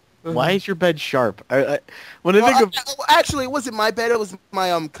 yes. Why is your bed sharp? When I think of Actually, it wasn't my bed. It was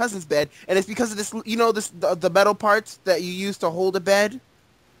my cousin's bed, and it's because of this. You know, the metal parts that you use to hold a bed.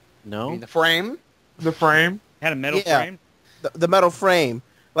 no, I mean, the frame. The frame. Had a metal Yeah. frame. The metal frame,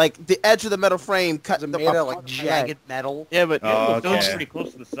 like the edge of the metal frame, cut Is it the made of part like of my head. jagged metal? yeah, but Oh, It was okay. pretty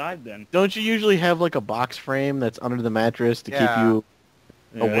close to the side then. don't you usually have like a box frame that's under the mattress to keep Yeah. you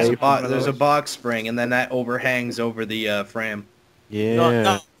Yeah, away There's a, from one bo- of there's a those? box spring, and then that overhangs over the frame. Yeah.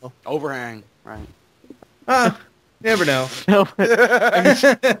 No. Overhang. Right. Ah, never know. No,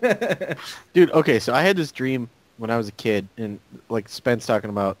 dude. Okay, so I had this dream when I was a kid, and like Spence talking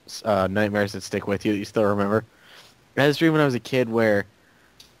about nightmares that stick with you that you still remember. I had this dream when I was a kid where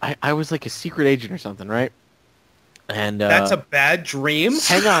I was like a secret agent or something, right? And That's a bad dream.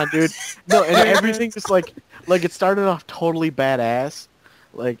 hang on, dude. No, and everything just like it started off totally badass.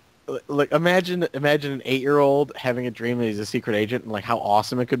 Like imagine an 8-year-old having a dream that he's a secret agent and like how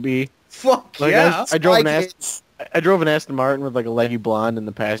awesome it could be. Fuck Like yeah. I drove Spy an Kids. I drove an Aston Martin with like a leggy blonde in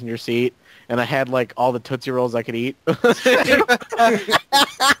the passenger seat, and I had like all the Tootsie Rolls I could eat. I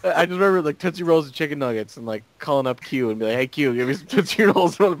just remember like Tootsie Rolls and chicken nuggets, and like calling up Q and be like, "Hey Q, give me some Tootsie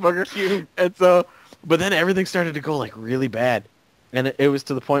Rolls, motherfucker." Q. And so, but then everything started to go like really bad, and it was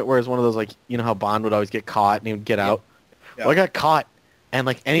to the point where it's one of those like, you know how Bond would always get caught and he would get out. Yeah. Well, I got caught, and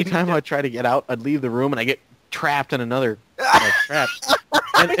like anytime I'd try to get out, I'd leave the room and I get trapped in another like, trap.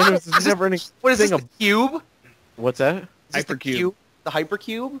 And it was this never-ending What is this? thing The of cube? what's that? Is this the Hypercube. cube? The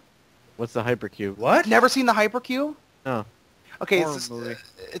hypercube? What's the hypercube? What? Never seen the hypercube? No. Okay, Horror it's movie.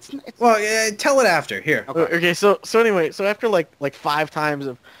 it's Well, tell it after. Here. Okay, so anyway, so after like 5 times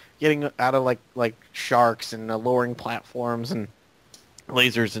of getting out of like sharks and lowering platforms and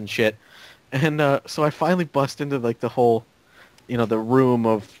lasers and shit, and so I finally bust into like the whole, you know, the room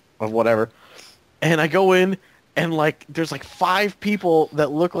of whatever, and I go in and like there's like 5 people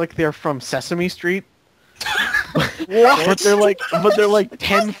that look like they're from Sesame Street. But they're like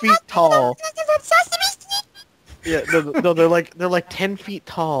 10 feet tall. Yeah, no, they're like 10 feet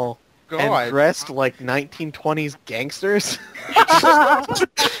tall and God. dressed like 1920s gangsters.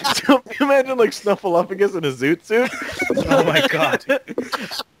 So imagine like Snuffleupagus in a zoot suit. Oh my god.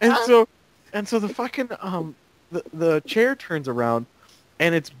 And so the fucking the chair turns around,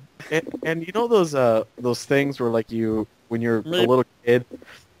 and it's and you know those things where like you when you're a little kid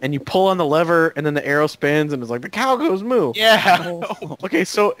and you pull on the lever and then the arrow spins and it's like the cow goes moo. Yeah. Okay,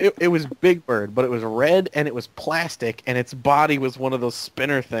 so it was Big Bird, but it was red and it was plastic and its body was one of those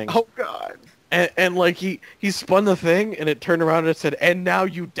spinner things. Oh God. And like he spun the thing and it turned around and it said, "And now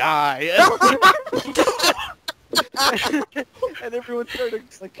you die." And everyone started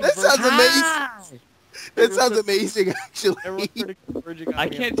like That sounds converging. amazing. That sounds amazing, actually. Everyone started converging on I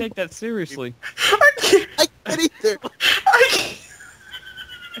me. can't take that seriously. I can't either.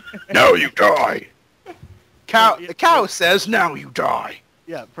 Now you die. The cow says, "Now you die."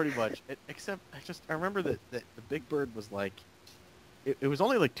 Yeah, pretty much. Except I remember that the Big Bird was like, it was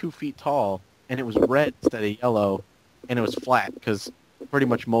only like 2 feet tall, and it was red instead of yellow, and it was flat because pretty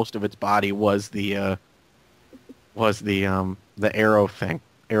much most of its body was the arrow thing,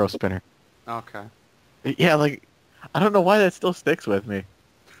 arrow spinner. Okay. Yeah, like I don't know why that still sticks with me.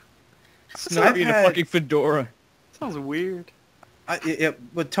 Snarky in a fucking fedora. Sounds weird.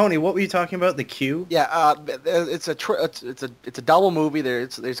 But Tony, what were you talking about? The Q? Yeah, it's a double movie.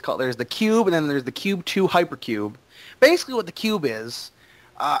 There's the Cube and then there's the Cube 2 Hypercube. Basically, what the Cube is,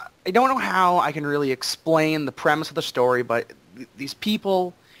 I don't know how I can really explain the premise of the story, but these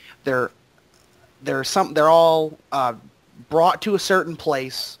people, they're all brought to a certain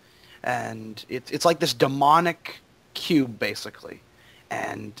place, and it's like this demonic cube basically,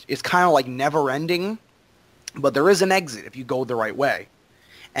 and it's kind of like never ending. But there is an exit if you go the right way.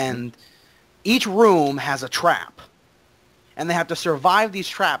 And each room has a trap. And they have to survive these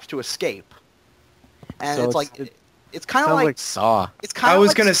traps to escape. And So it's like it's kind of Sounds like like Saw. it's kind I of was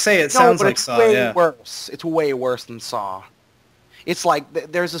like, gonna say it no, sounds but like it's Saw. way Yeah. worse. It's way worse than Saw. It's like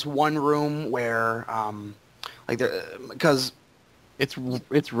there's this one room where because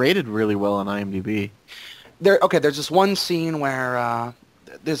It's rated really well on IMDb. There's this one scene where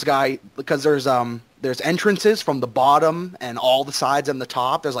this guy, because there's entrances from the bottom and all the sides and the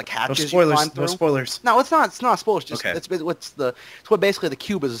top. There's like hatches you climb spoilers. through. No spoilers. No, it's not. It's not spoilers. Just Okay. it's what basically the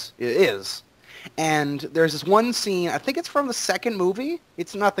cube is. And there's this one scene. I think it's from the second movie.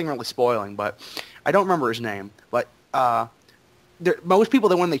 It's nothing really spoiling, but I don't remember his name. But most people,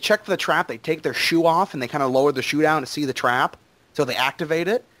 when they check for the trap, they take their shoe off and they kind of lower the shoe down to see the trap, so they activate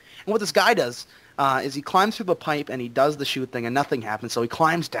it. And what this guy does is he climbs through the pipe and he does the shoe thing and nothing happens. So he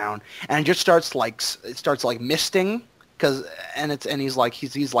climbs down and it just starts like misting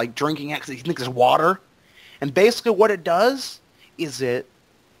he's like drinking it because he thinks it's water. And basically what it does is I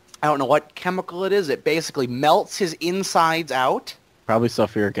don't know what chemical it is. It basically melts his insides out. Probably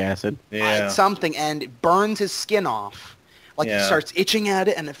sulfuric acid. Yeah. Something, and it burns his skin off. Like he starts itching at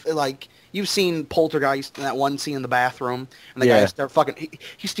it, and you've seen Poltergeist in that one scene in the bathroom, and the guy starts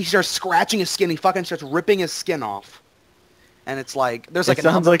he starts scratching his skin. He fucking starts ripping his skin off, and it's like there's like it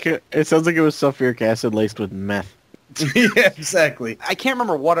sounds like it was sulfuric acid laced with meth. Yeah, exactly. I can't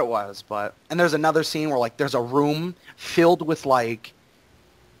remember what it was, and there's another scene where like there's a room filled with like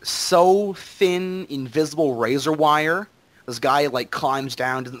so thin, invisible razor wire. This guy like climbs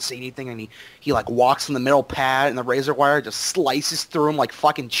down, doesn't see anything, and he like walks in the middle pad, and the razor wire just slices through him like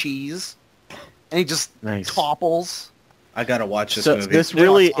fucking cheese, and he just topples. I gotta watch this so movie. This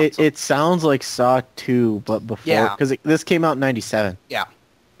really it sounds like Saw 2, but before because this came out in '97. Yeah,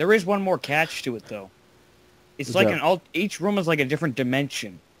 there is one more catch to it though. It's like each room is like a different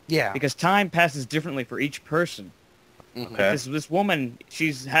dimension. Yeah, because time passes differently for each person. Mm-hmm. Okay. This woman,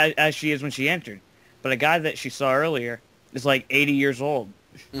 she's as she is when she entered, but a guy that she saw earlier is like 80 years old,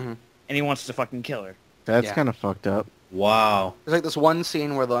 and he wants to fucking kill her. That's kind of fucked up. Wow. There's like this one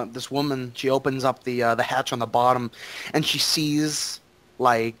scene where this woman, she opens up the hatch on the bottom, and she sees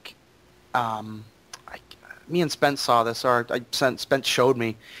like, me and Spence saw this, or Spence showed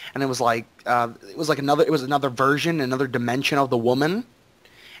me, and it was another version, another dimension of the woman.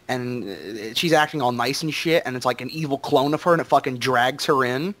 And she's acting all nice and shit, and it's like an evil clone of her, and it fucking drags her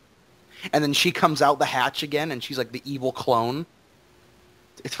in. And then she comes out the hatch again, and she's like the evil clone.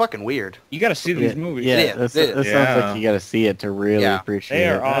 It's fucking weird. You gotta see these movies. Yeah, that sounds like you gotta see it to really appreciate it. They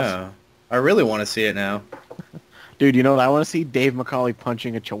are awesome. I really want to see it now. Dude, you know what I want to see? Dave McCauley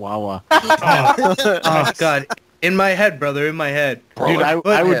punching a chihuahua. Oh, God. In my head, brother, in my head. Dude,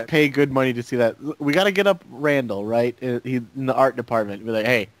 I would pay good money to see that. We got to get up Randall, right? He's in the art department. Be like,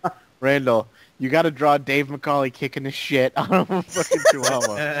 hey, Randall, you got to draw Dave McCauley kicking his shit on a fucking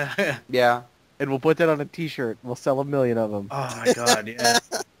chihuahua. Yeah. And we'll put that on a T-shirt. We'll sell 1 million of them. Oh, my God, yeah.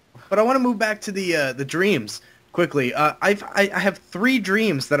 But I want to move back to the dreams quickly. I have 3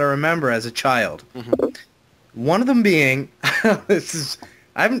 dreams that I remember as a child. Mm-hmm. One of them being, this is...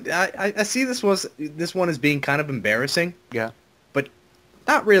 I see this one as being kind of embarrassing. Yeah. But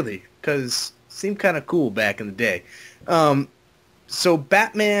not really, because it seemed kind of cool back in the day. So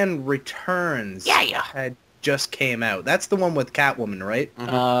Batman Returns had just came out. That's the one with Catwoman, right?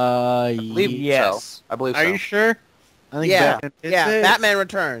 Mm-hmm. I believe yes. So. I believe so. Are you sure? I think Batman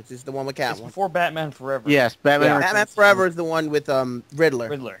Returns is the one with Catwoman. It's before Batman Forever. Yes, Batman Returns. Batman Forever is the one with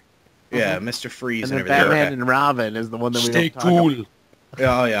Riddler. Yeah, Mr. Freeze and then everything. Batman and Robin is the one that we Stay don't talk cool. about.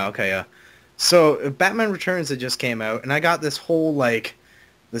 Oh, yeah, okay, yeah. So, Batman Returns had just came out, and I got this whole, like,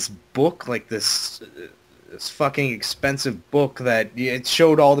 this book, like this fucking expensive book that it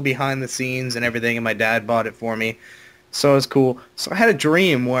showed all the behind the scenes and everything, and my dad bought it for me. So it was cool. So I had a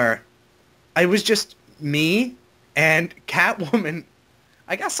dream where I was just me and Catwoman.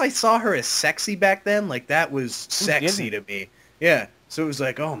 I guess I saw her as sexy back then. Like, that was sexy to me. Yeah. So it was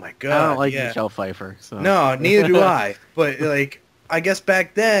like, oh my God. I don't like Michelle Pfeiffer. So. No, neither do I. But, like, I guess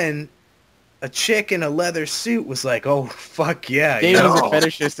back then, a chick in a leather suit was like, oh, fuck yeah. Dave was a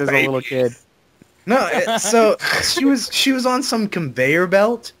fetishist as a little kid. No, so she was on some conveyor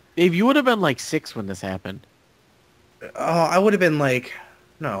belt. Dave, you would have been like 6 when this happened. Oh, I would have been like,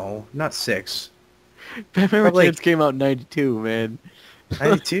 no, not 6. Batman Returns came out in 92, man.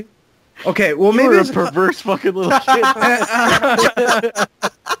 92? Okay, well, you maybe were a perverse fucking little kid.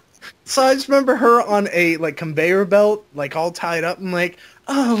 So I just remember her on a conveyor belt, all tied up, and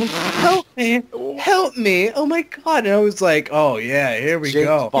oh, help me, oh my God. And I was like, oh yeah, here we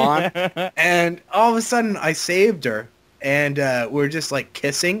go. And all of a sudden I saved her, and we're just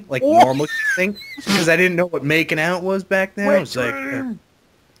kissing, normal kissing, because I didn't know what making out was back then. I was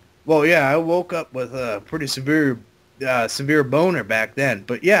well, yeah, I woke up with a pretty severe boner back then.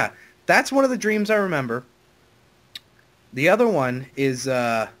 But yeah, that's one of the dreams I remember. The other one is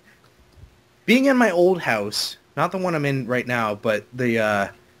being in my old house, not the one I'm in right now, but the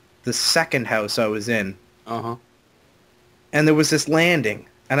second house I was in. Uh-huh. And there was this landing.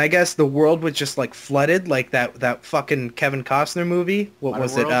 And I guess the world was just like flooded, like that fucking Kevin Costner movie. What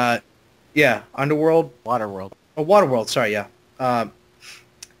was it? Yeah, Underworld. Waterworld. Oh, Waterworld. Sorry, yeah. And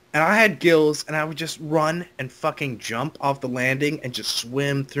I had gills, and I would just run and fucking jump off the landing and just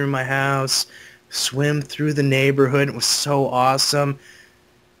swim through my house, swim through the neighborhood. It was so awesome.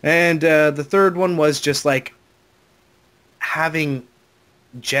 And the third one was just like having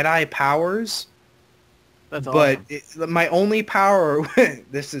Jedi powers. That's but awesome. My only power,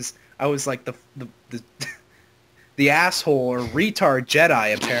 I was like the asshole or retard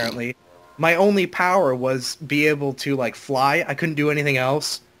Jedi apparently. My only power was be able to like fly. I couldn't do anything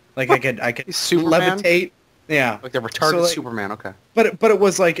else. Like I could Superman? levitate. Yeah. Like the retarded So, like, Superman, okay. But it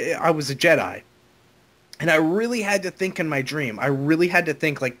was like I was a Jedi. And I really had to think in my dream. I really had to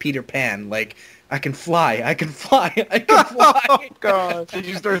think like Peter Pan, like I can fly, I can fly, I can fly. Oh god! Did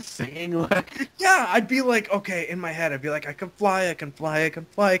you start singing like? Yeah, I'd be like, okay, in my head, I'd be like, I can fly, I can fly, I can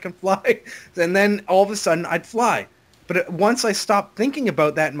fly, I can fly. And then all of a sudden, I'd fly. But once I stopped thinking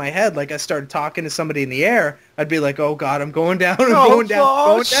about that in my head, like I started talking to somebody in the air, I'd be like, oh god, I'm going down, I'm going down, I'm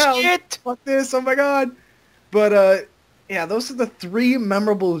going down. Shit! Fuck this, oh my god. But yeah, those are the 3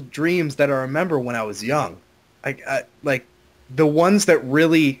 memorable dreams that I remember when I was young. Like the ones that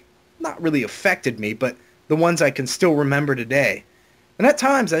really, not really affected me, but the ones I can still remember today. And at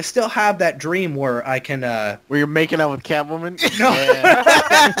times, I still have that dream where I can... Where you're making out with Catwoman? No.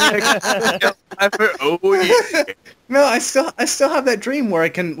 Yeah. No, I still have that dream where I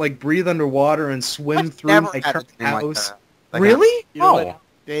can like breathe underwater and swim through Never my had a current dream like house. that. Like, Really? You know Oh. what,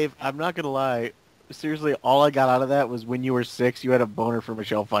 Dave? I'm not gonna lie. Seriously, all I got out of that was when you were 6, you had a boner for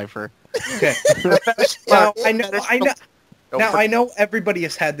Michelle Pfeiffer. Okay. Now, I know everybody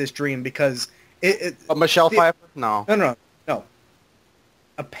has had this dream because Michelle Pfeiffer? No. No.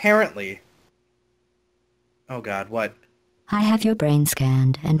 Apparently. Oh God, what? I have your brain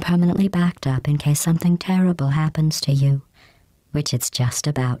scanned and permanently backed up in case something terrible happens to you, which it's just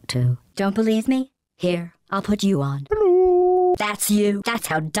about to. Don't believe me? Here, I'll put you on. Hello. That's you. That's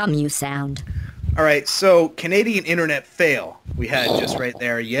how dumb you sound. All right, so Canadian internet fail we had just right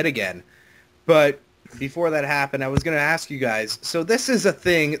there yet again. But before that happened, I was going to ask you guys. So this is a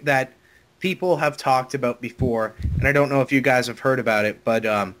thing that people have talked about before, and I don't know if you guys have heard about it, but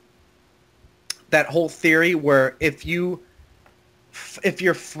that whole theory where if you're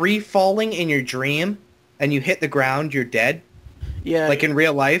free falling in your dream and you hit the ground, you're dead. Yeah. Like in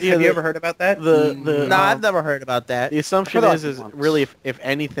real life. Yeah, Have you ever heard about that? No, I've never heard about that. The assumption Heard is about it once. really if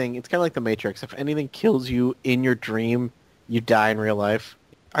anything, it's kind of like the Matrix. If anything kills you in your dream, you die in real life.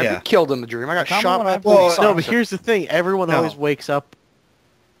 I've Yeah. been killed in the dream. I got Come shot on, by a I've- police No, but officer. here's the thing. Everyone No. always wakes up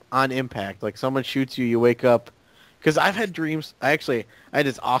on impact. Like someone shoots you, you wake up. Because I've had dreams. I had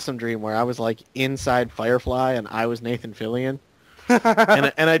this awesome dream where I was like inside Firefly and I was Nathan Fillion.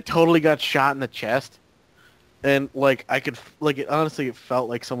 and I totally got shot in the chest. And like I could it honestly it felt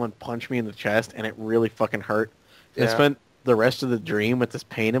like someone punched me in the chest and it really fucking hurt. And I Yeah. spent the rest of the dream with this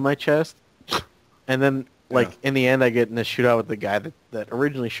pain in my chest. And then like in the end I get in a shootout with the guy that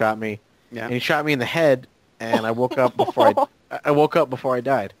originally shot me. Yeah. And he shot me in the head and I woke up before I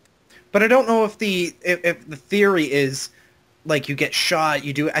died. But I don't know if the theory is like you get shot,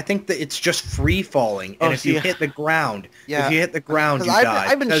 you do. I think that it's just free falling, and Oh, if you see, hit the ground, Yeah. if you hit the ground, you 'Cause die.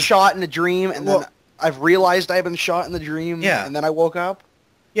 I've been Because- shot in a dream, and then Well- I've realized I've been shot in the dream, Yeah. and then I woke up.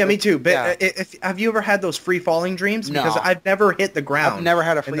 Yeah, me too. But Yeah. have you ever had those free falling dreams? No. Because I've never hit the ground. I've never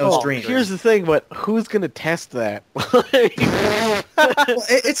had a in free those fall dreams. Here's the thing, but who's gonna test that? Well,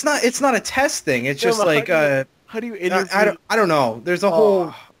 it's not a test thing. It's just but like how do you interview? I don't know. There's a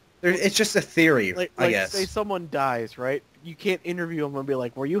whole. It's just a theory, like I guess. say someone dies, right? You can't interview them and be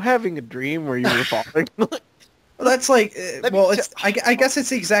like, "Were you having a dream where you were falling?" Well, that's like, Let me well, it's. I guess it's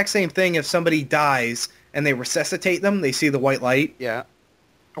the exact same thing. If somebody dies and they resuscitate them, they see the white light. Yeah.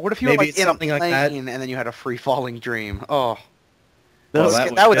 Or what if you were Maybe like it's in something a like plane that. and then you had a free falling dream? Oh, Well, that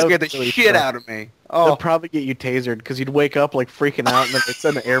would that scare the really shit suck. out of me. They'll Oh, probably get you tasered because you'd wake up like freaking out and then they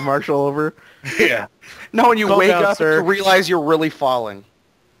send an air marshal over. Yeah. no, when you Calm wake down, up sir. to realize you're really falling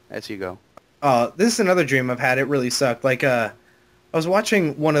as you go. This is another dream I've had. It really sucked. Like, I was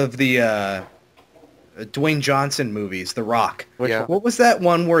watching one of the Dwayne Johnson movies, The Rock. Which Yeah. one? What was that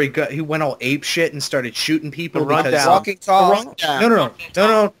one where he went all ape shit and started shooting people The because Rundown. Walking tall.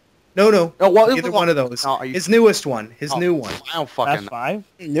 no. No, what, Either one of those. No, are you- His newest one. His Oh, new one. I don't fucking Fast know. 5?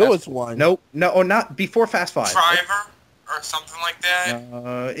 Newest one. Nope. No, or not before Fast Five. Driver or something like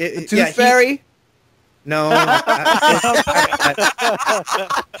that. Tooth Yeah, Fairy. no.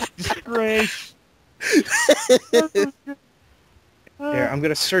 Great. Here, I'm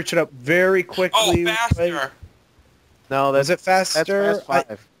gonna search it up very Oh, quickly. faster. No, Was it that's faster? Fast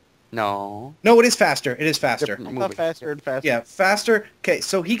 5. No. No, it is faster. It is faster. Different I thought movie. faster and faster. Yeah, faster. Okay,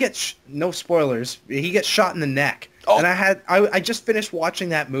 so he gets no spoilers. He gets shot in the neck, Oh. and I just finished watching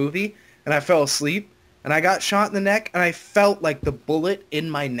that movie, and I fell asleep, and I got shot in the neck, and I felt like the bullet in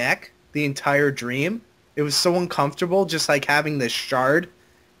my neck the entire dream. It was so uncomfortable, just like having this shard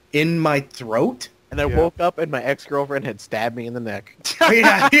in my throat. And I woke up and my ex-girlfriend had stabbed me in the neck.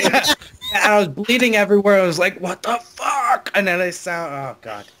 Yeah. And I was bleeding everywhere. I was like, "What the fuck?" And then I sound, oh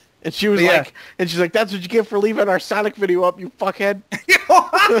god. And she was Yeah. she's like, that's what you get for leaving our Sonic video up, you fuckhead.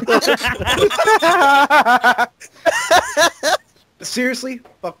 Seriously,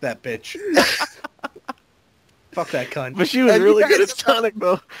 fuck that bitch. Fuck that cunt. But she was And you really good guys- at Sonic,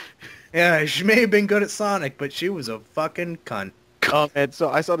 though. Yeah, she may have been good at Sonic, but she was a fucking cunt. And so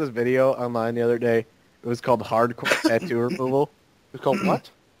I saw this video online the other day. It was called Hardcore Tattoo Removal. It's called what?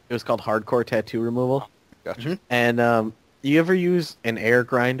 It was called Hardcore Tattoo Removal. Gotcha. And you ever use an air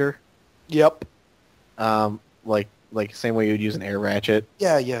grinder? Yep. Like same way you'd use an air ratchet.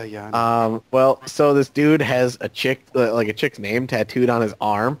 Yeah. Well, so this dude has a chick, like a chick's name tattooed on his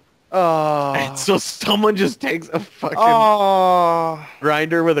arm. And so someone just takes a fucking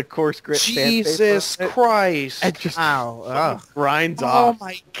grinder with a coarse grit Jesus sandpaper Christ. and just Ow. grinds Oh off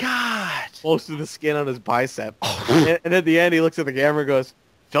my God. most of the skin on his bicep. And at the end, he looks at the camera and goes,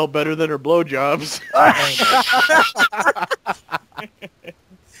 "Felt better than her blowjobs."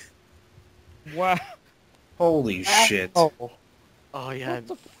 Wow. Holy shit. Oh yeah. What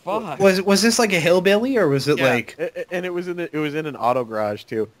the fuck? Was this like a hillbilly or was it Yeah, like and it was in an auto garage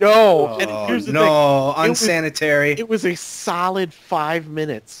too. No. And oh, here's the no, thing. It was- unsanitary. It was a solid 5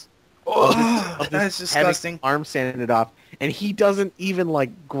 minutes. Oh, of that's just having disgusting. Arm sanded off, and he doesn't even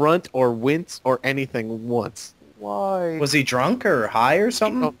like grunt or wince or anything once. Why? Was he drunk or high or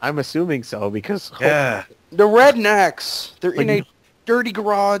something? Oh, I'm assuming so because Yeah. The rednecks. They're in Like- a dirty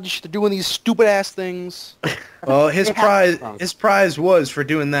garage. They're doing these stupid ass things. Well, his They have prize drunk. his prize was for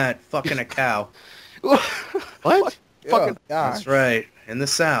doing that fucking a cow. what? Fucking That's right. In the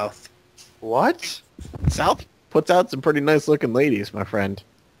South. what? South puts out some pretty nice looking ladies, my friend.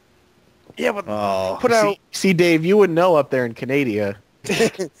 Yeah, but Oh. put out See, Dave, you would know up there in Canada.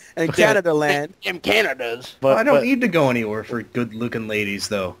 And Canada land. in Canada's. But I don't but- need to go anywhere for good-looking ladies,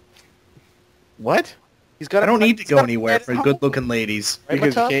 though. what? He's got. I don't need to he's go got anywhere at for home. good-looking ladies. Right,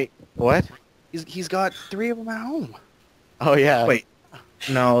 Because you Matub? can't. What? He's got 3 of them at home. Oh yeah. Wait.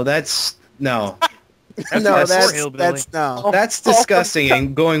 No, that's no. No, hillbilly. that's no. That's disgusting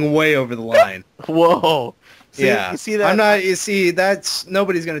and going way over the line. Whoa. See, Yeah. You see that? I'm not. You see, that's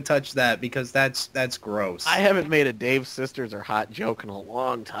nobody's gonna touch that because that's gross. I haven't made a Dave sisters or hot joke in a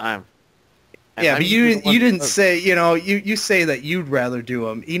long time. And Yeah, I'm but usually the one you didn't that- say, you say that you'd rather do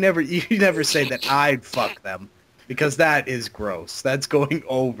them. You never say that I'd fuck them because that is gross. That's going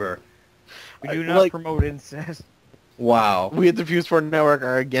over. We do not like- promote incest. Wow. We at the Fuse 4 Network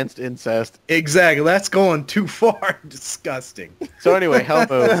are against incest. Exactly. That's going too far. Disgusting. So anyway,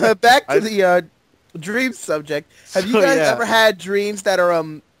 Hellmoo. Back to the dream subject. Have you So, guys yeah. ever had dreams that are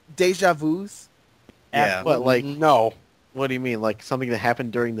deja vus? Yeah. What, like, No. what do you mean? Like something that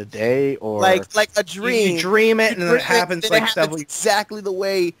happened during the day, or Like a dream. You dream it and then it happens then like happens several. exactly the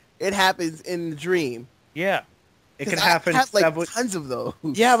way it happens in the dream. Yeah. It can 'Cause I happen have, like, several. tons of those.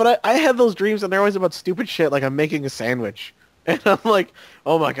 Yeah, but I have those dreams, and they're always about stupid shit, like I'm making a sandwich. And I'm like,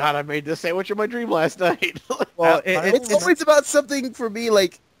 oh my god, I made this sandwich in my dream last night. Well, It's always about something for me,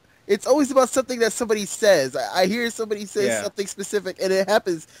 like, it's always about something that somebody says. I hear somebody say Yeah. something specific, and it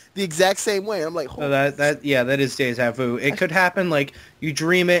happens the exact same way. I'm like, So that is deja vu. It could happen like you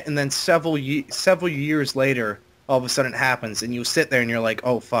dream it and then several years later, all of a sudden it happens, and you sit there and you're like,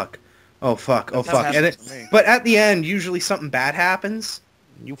 oh fuck, oh fuck, oh fuck. And happened to me. but at the end, usually something bad happens.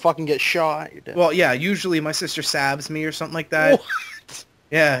 You fucking get shot. You're dead. Well, yeah, usually my sister stabs me or something like that. What?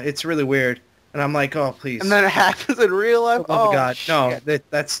 Yeah, it's really weird. And I'm like, oh please. And then it happens in real life. oh my god, shit. no,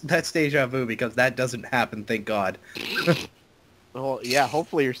 that's deja vu because that doesn't happen. Thank God. Well, yeah,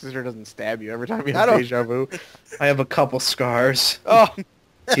 hopefully your sister doesn't stab you every time you I have don't- deja vu. I have a couple scars Oh,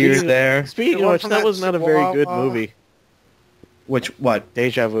 here there. Speaking The of one which, from that that was not a very good Chihuahua. movie. Which what?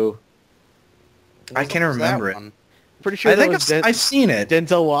 Deja vu. I can't What was that remember it. one? Pretty sure I that think was I've seen it.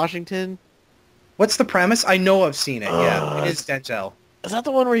 Denzel Washington. What's the premise? I know I've seen it. Yeah, Ugh. it is Denzel. Is that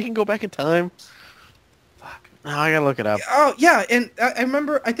the one where you can go back in time? Fuck. Oh, I gotta look it up. Oh yeah, and I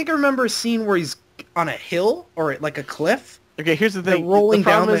remember. I think I remember a scene where he's on a hill or like a cliff. Okay, here's the They're thing. rolling the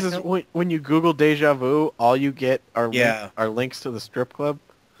problem down is, the is hill. when you Google deja vu, all you get are Yeah. links to the strip club.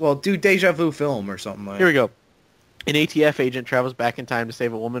 Well, do Deja Vu film or something like Here we go. An ATF agent travels back in time to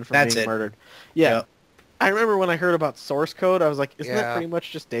save a woman from being murdered. Yeah. Yep. I remember when I heard about source code, I was like, isn't that Yeah. pretty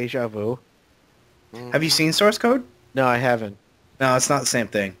much just Deja Vu? Have you seen Source Code? No, I haven't. No, it's not the same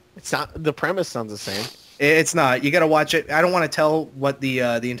thing. It's not. The premise sounds the same. It's not. You got to watch it. I don't want to tell what the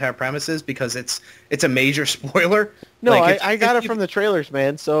entire premise is because it's a major spoiler. No, Like, I got it from the trailers,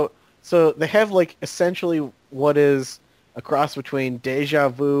 man. So they have like essentially what is a cross between Deja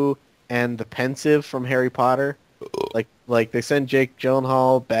Vu and the Pensive from Harry Potter. Like they send Jake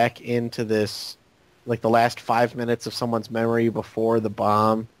Gyllenhaal back into this, like the last 5 minutes of someone's memory before the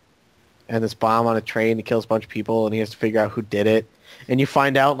bomb, and this bomb on a train, he kills a bunch of people, and he has to figure out who did it. And you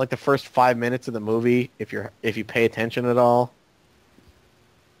find out like the first 5 minutes of the movie if you pay attention at all.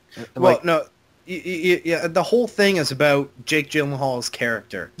 And, Well, like, no. Yeah, the whole thing is about Jake Gyllenhaal's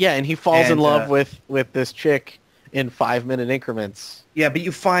character. yeah, and he falls in And, love with this chick in 5-minute increments. Yeah, but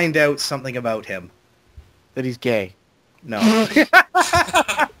you find out something about him. That he's gay. No.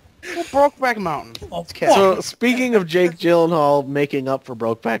 Brokeback Mountain. So speaking of Jake Gyllenhaal making up for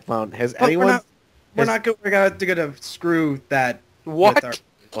Brokeback Mountain, has But anyone? we're not gonna screw that. What? with our-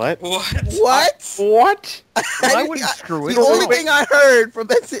 What? What? What? I wouldn't screw it. The only thing I heard from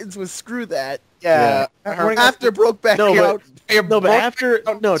that sentence was screw that. Yeah. After Brokeback No, but- Mountain. No, but after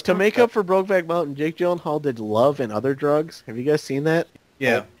Mountain to make up for Brokeback Mountain, Jake Gyllenhaal did Love and Other Drugs. Have you guys seen that?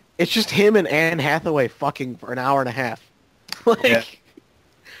 Yeah. It's just him and Anne Hathaway fucking for an hour and a half. Like, Yeah.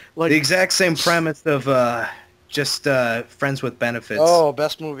 like The exact same premise of just friends with benefits. Oh,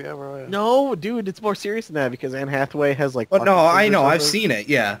 best movie ever. no, dude, it's more serious than that because Anne Hathaway has like. But no, Parkinson's I or know. I've something. seen it.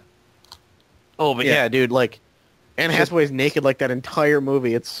 Yeah. Oh, but Yeah. yeah, dude, like Anne Hathaway's naked like that entire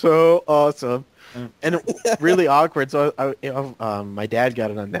movie. It's so awesome and really awkward. So my dad got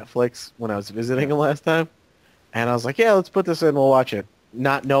it on Netflix when I was visiting him last time, and I was like, "Yeah, let's put this in. We'll watch it,"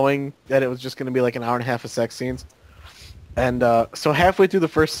 not knowing that it was just going to be like an hour and a half of sex scenes. And so halfway through the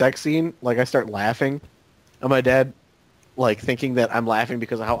first sex scene, like I start laughing, and my dad, like thinking that I'm laughing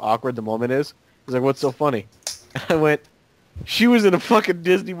because of how awkward the moment is, he's like, "What's so funny?" And I went, "She was in a fucking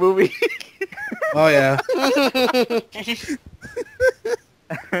Disney movie." Oh yeah.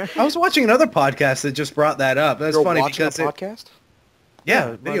 I was watching another podcast that just brought that up. That's You're funny watching because a podcast?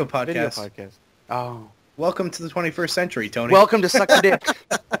 yeah, video podcast. Video podcast. Oh. Welcome to the 21st century, Tony. Welcome to Suck a Dick.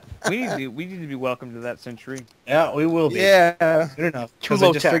 We need to be welcome to that century. yeah, we will be. Yeah. Good enough. Too 'Cause low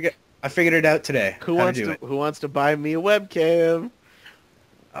I just tech. I figured it out today. Who how wants to do who wants to buy me a webcam? it.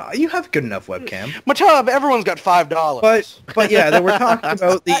 You have good enough webcam. Matub, everyone's got $5. But yeah, we're talking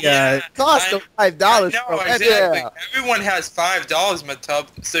about the Cost of $5. No, bro. exactly. Yeah. Everyone has $5, Matub,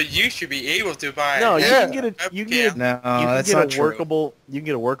 so you should be able to buy. No, you Yeah. can get a you can get a, no, you can that's get not a true. workable you can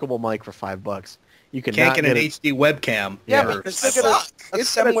get a workable mic for $5. You can Can't not get an get HD webcam. Yeah, for but it's It still get sucks. a It's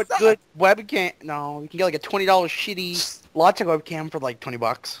somewhat gonna good webcam. No, you can get like a $20 shitty Logitech webcam for like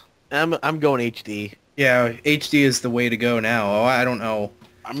 $20. I'm going HD. Yeah, HD is the way to go now. Oh, I don't know.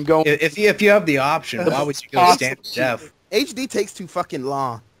 I'm going. If you have the option, why would you go standard def? HD takes too fucking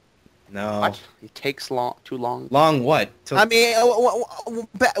long. No. What? It takes too long. Long what? I mean,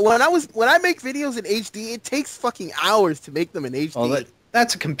 when I make videos in HD, it takes fucking hours to make them in HD. Oh,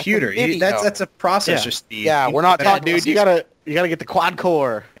 that's a computer. Video. That's a processor Yeah. speed. Yeah, we're not Yeah, talking, dude, you gotta get the quad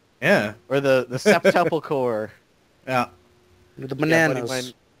core Yeah. or the septuple core. Yeah. the Yeah,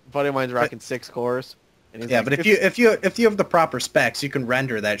 bananas. buddy of mine's rocking 6 cores. And he's Yeah, like, but if you have the proper specs, you can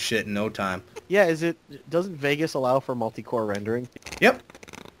render that shit in no time. yeah, doesn't Vegas allow for multi-core rendering? Yep.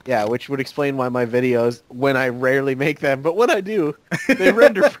 Yeah, which would explain why my videos, when I rarely make them, but when I do, they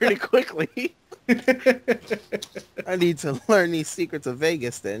render pretty quickly. I need to learn these secrets of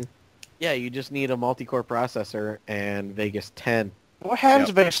Vegas then. Yeah, you just need a multi-core processor and Vegas 10. What happens Yep.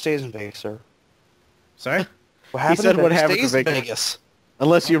 if Vegas stays in Vegas, sir? Sorry? What happens said if what Vegas happens stays to in Vegas. Vegas?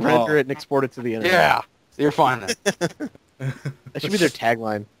 Unless you Oh. render it and export it to the internet. Yeah, you're fine then. That should be their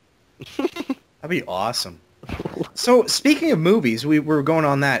tagline. That'd be awesome. So, speaking of movies, we were going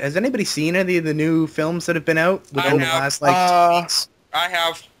on that. Has anybody seen any of the new films that have been out within the have. last, 2 weeks? I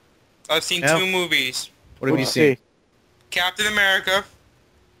have. I've seen Yeah. 2 movies. What have you seen? Captain America.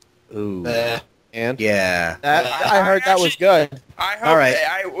 Ooh. And? Yeah. I heard that was good. I hope All right.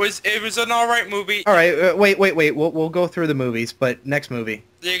 it was an alright movie. All right, wait. We'll go through the movies, but next movie.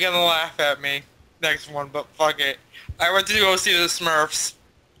 You're gonna laugh at me. Next one, but fuck it. I went to go see the Smurfs.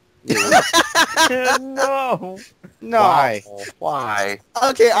 No. No. Why? Why?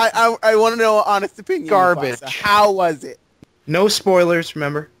 Okay, I want to know an honest opinion. Garbage. Mufasa. How was it? No spoilers,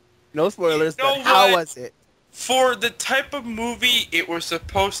 remember? No spoilers, You know but how what? was it? For the type of movie it was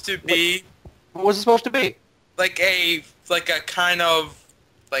supposed to be, What was it supposed to be? like a kind of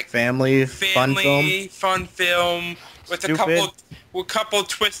like Family, fun film. fun film with Stupid. a couple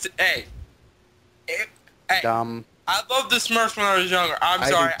twisted. Hey, Dumb. I loved the Smurfs when I was younger. I'm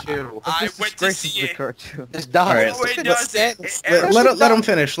sorry. do too. I This went to disgraces see the it. cartoon. It's dumb. All right. No, it doesn't. Let him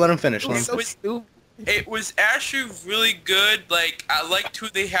finish. Let him finish. Let him So stupid. It was actually really good. Like, I liked who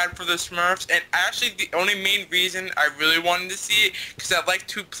they had for the Smurfs, and actually the only main reason I really wanted to see it, because I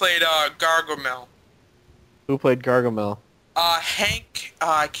liked who played Gargamel. Who played Gargamel? Hank,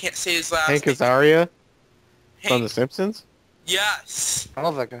 I can't say his last Hank name. Azaria from Hank, The Simpsons? yes. I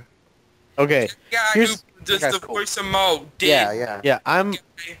love that guy. Okay, The guy here's- who does that guy's the cool. voice of Mo. Yeah. yeah, I'm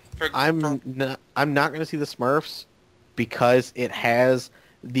I'm not gonna see the Smurfs because it has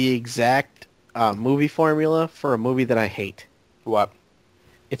the exact movie formula for a movie that I hate. What?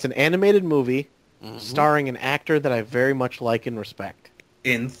 It's an animated movie Mhm. starring an actor that I very much like and respect.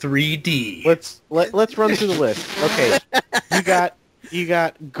 In 3D. Let's run through the list. Okay, you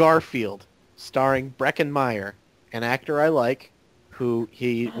got Garfield, starring Breckin Meyer, an actor I like, who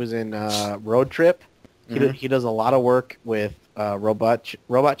he was in Road Trip. Mhm. He does a lot of work with Robot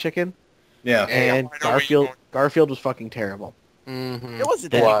Chicken, Yeah. Yeah, and I know where you're going. Garfield was fucking terrible. Mm-hmm. It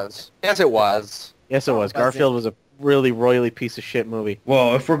wasn't Yeah. It that. was. Yes, it was. Yes, it was. was it? Garfield was a really royally piece of shit movie.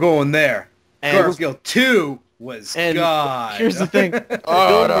 Well, if we're going there, And- Garfield 2 was And God. here's the thing.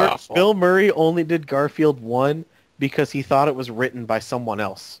 Awful. Bill Murray only did Garfield 1 because he thought it was written by someone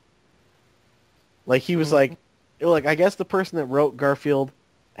else. Like, he was like, I guess the person that wrote Garfield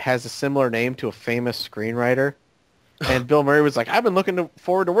has a similar name to a famous screenwriter. And Bill Murray was like, I've been looking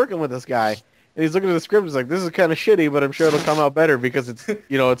forward to working with this guy. And he's looking at the script, he's like, this is kind of shitty, but I'm sure it'll come out better because it's,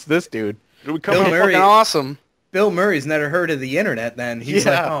 it's this dude. It would come Bill out Murray- fucking awesome. Bill Murray's never heard of the internet then. He's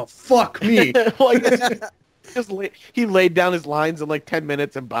Yeah. like, oh, fuck me. Well, I guess he laid down his lines in like 10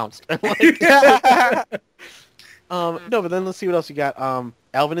 minutes and bounced. No, but then let's see what else you got.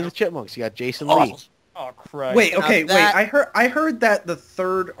 Alvin and the Chipmunks. You got Jason Lee. Oh, Christ. Wait, Now okay, that- wait. I heard that the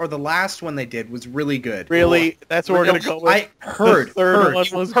third or the last one they did was really good. Really? That's what we're gonna go with. I heard. The third one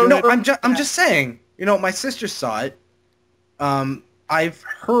was good. No, I'm just saying. My sister saw it. I've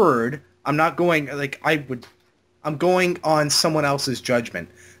heard. I'm not going like I'm going on someone else's judgment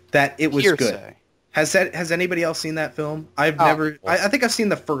that it was good. Hearsay. Has anybody else seen that film? I've Oh. never. I think I've seen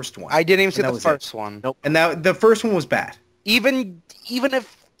the first one. I didn't even see And that the was it. first one. Nope. And that the first one was bad. Even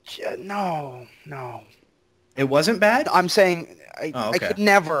if no. It wasn't bad. I'm saying Oh, I okay. could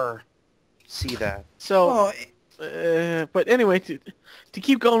never see that. So, Oh, but anyway, to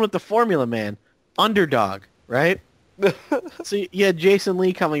keep going with the formula, man, Underdog, right? So you had Jason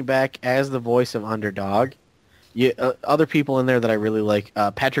Lee coming back as the voice of Underdog. Other people in there that I really like,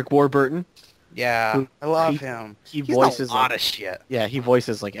 Patrick Warburton. Yeah, I love him. He He's voices a lot like, of shit. yeah, he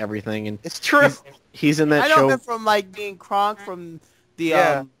voices like everything, and It's true. he's in that I know show. him from like being Kronk from the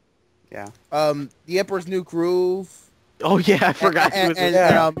Yeah. the Emperor's New Groove. Oh yeah, I forgot. he And, was and, in-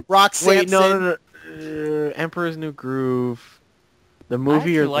 and, Rock Wait, Samson. no. Emperor's New Groove. The I movie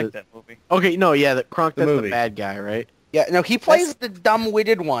actually or like the... that movie. Okay, no, yeah, the Kronk, The that's movie. the bad guy, right? Yeah, no, he plays the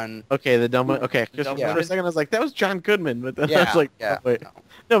dumb-witted one. Okay, the dumb one. Okay, just dumb for a second I was like, that was John Goodman, but then I Yeah, was like, yeah. oh, wait.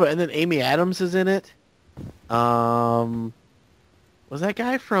 No, but and then Amy Adams is in it. Was that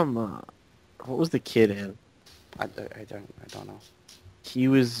guy from what was the kid in? I don't know. He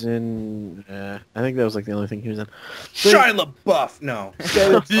was in. I think that was like the only thing he was in. Shia LaBeouf. No.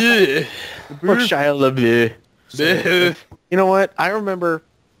 Poor Shia LaBeouf. You know what? I remember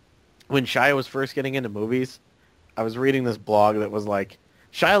when Shia was first getting into movies. I was reading this blog that was like,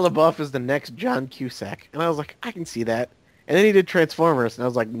 Shia LaBeouf is the next John Cusack, and I was like, I can see that. And then he did Transformers, and I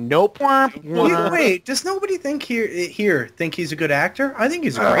was like, nope. Wait, does nobody think think he's a good actor? I think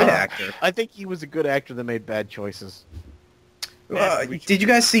he's a great actor. I think he was a good actor that made bad choices. Did you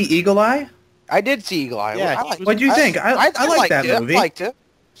guys see Eagle Eye? I did see Eagle Eye. Yeah, I liked What'd you think? I like liked that it. movie. I liked it.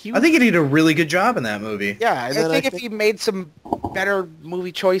 He I think he did a really good job in that movie. yeah, and I then think if he made some better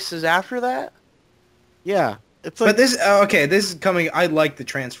movie choices after that. yeah, it's like But this is coming. I like the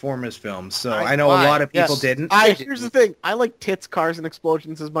Transformers films, so I know a Why? lot of people Yes. didn't. here's the thing. I like tits, cars, and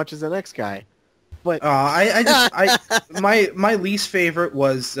explosions as much as the next guy. But My least favorite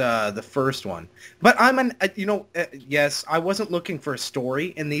was the first one. But yes, I wasn't looking for a story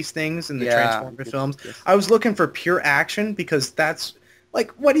in these things in the Yeah. Transformers films. I was looking for pure action because that's like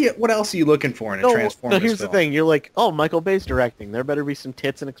what else are you looking for in a Transformers here's film? the thing. You're like, oh, Michael Bay's directing. There better be some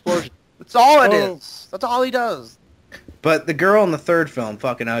tits and explosions. That's all it Oh. is. That's all he does. But the girl in the third film,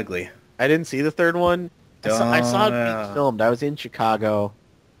 fucking ugly. I didn't see the third one. I saw it Yeah. being filmed. I was in Chicago.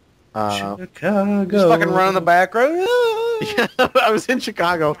 Chicago. Just fucking run in the back row. Yeah, I was in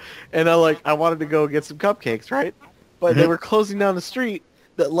Chicago, and I wanted to go get some cupcakes, right? But they were closing down the street,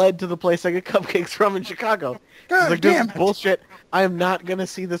 that led to the place I get cupcakes from in Chicago. God Like, damn this it. bullshit. I am not gonna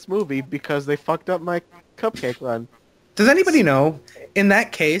see this movie because they fucked up my cupcake run. Does anybody know, in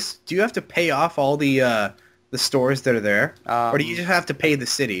that case, do you have to pay off all the stores that are there? Or do you just have to pay the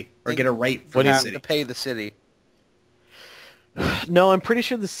city? Or get a rate for You the have city? to pay the city. No, I'm pretty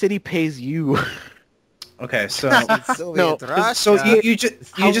sure the city pays you. Okay, so... Soviet Russia. So you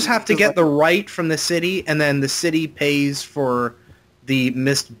just have to How- get the right from the city, and then the city pays for the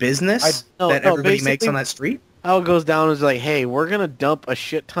missed business No, that no, everybody makes basically- on that street? How it goes down is like, hey, we're gonna dump a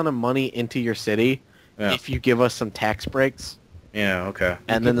shit ton of money into your city Yeah. if you give us some tax breaks. Yeah, okay.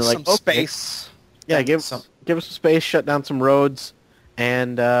 And then they're like, some okay. space. Yeah, give Some- us some space, shut down some roads,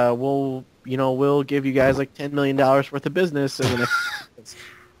 and we'll give you guys like $10 million worth of business. And then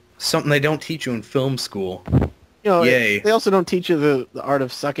Something they don't teach you in film school. they Yay. also don't teach you the art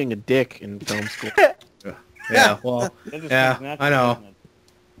of sucking a dick in film school. Yeah, well, That just yeah, comes natural, I know.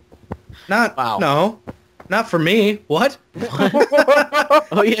 doesn't it? Wow. No, not for me. What?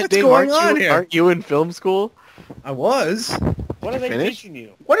 Oh yeah, What's Dave, going aren't on you, here? aren't you in film school? I was. What are they Finish? teaching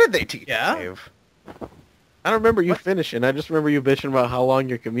you? What did they teach? Yeah. Dave? I don't remember you finishing. I just remember you bitching about how long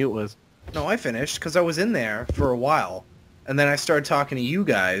your commute was. No, I finished because I was in there for a while, and then I started talking to you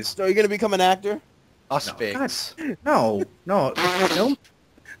guys. So you're gonna become an actor? Us No, figs.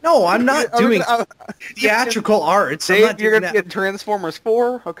 No, I'm not doing theatrical arts. I'm not Dave, you're doing gonna that. get Transformers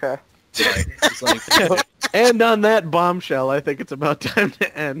 4? Okay. Right. It's like, And on that bombshell, I think it's about time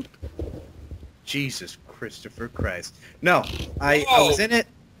to end. Jesus Christopher Christ. No, I was in it.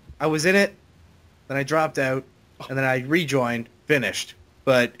 Then I dropped out, and then I rejoined, finished.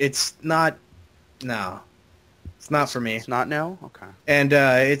 But it's not. No, it's not for me. It's not now? Okay. And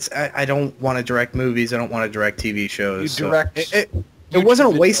I don't want to direct movies. I don't want to direct TV shows. You so direct It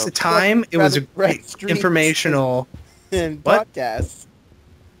wasn't a waste of time. It was a Right, streams. informational. And What? podcasts.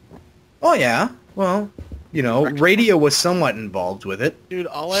 Oh yeah. Well, radio was somewhat involved with it. Dude,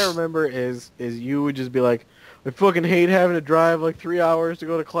 all I remember is you would just be like, I fucking hate having to drive like 3 hours to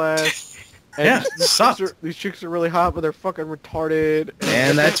go to class. And Yeah, these chicks are really hot, but they're fucking retarded.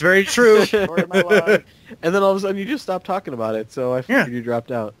 And that's very true. Story of my life. And then all of a sudden you just stopped talking about it, so I figured Yeah. you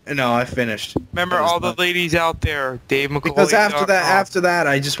dropped out. No, I finished. Remember That was all the fun. ladies out there, Dave McCauley. Because after that,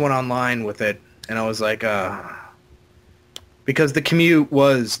 I just went online with it, and I was like, because the commute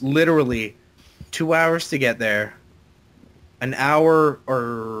was literally 2 hours to get there, an hour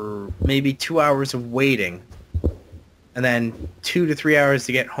or maybe 2 hours of waiting, and then 2 to 3 hours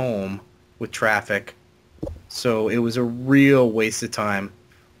to get home with traffic. So it was a real waste of time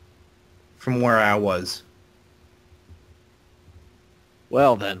from where I was.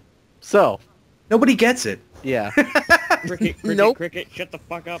 Well then. So, Nobody gets it. yeah. Cricket, Nope. cricket, shut the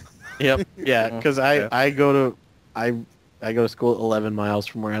fuck up. Yep. Yeah, because Yeah. I go to school 11 miles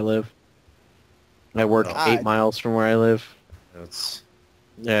from where I live. I work Oh. 8 miles from where I live. It's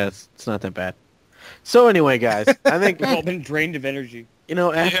Yeah, it's not that bad. So anyway, guys, I think We've all been drained of energy.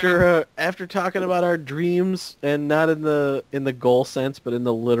 after talking about our dreams and not in the goal sense, but in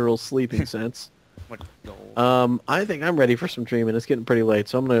the literal sleeping sense, I think I'm ready for some dreaming. It's getting pretty late,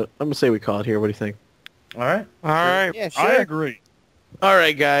 so I'm gonna say we call it here. What do you think? all right. All right. Yeah, I sure. agree. All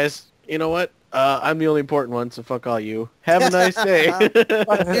right, guys. You know what? I'm the only important one, so fuck all you. Have a nice day.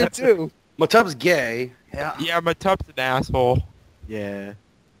 Fuck you too. Matub's gay. Yeah. Yeah, my tub's an asshole. Yeah.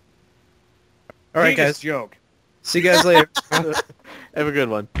 All right, Biggest guys. joke. See you guys later. Have a good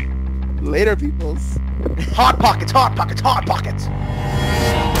one. Later, peoples. Hot pockets, hot pockets, hot pockets.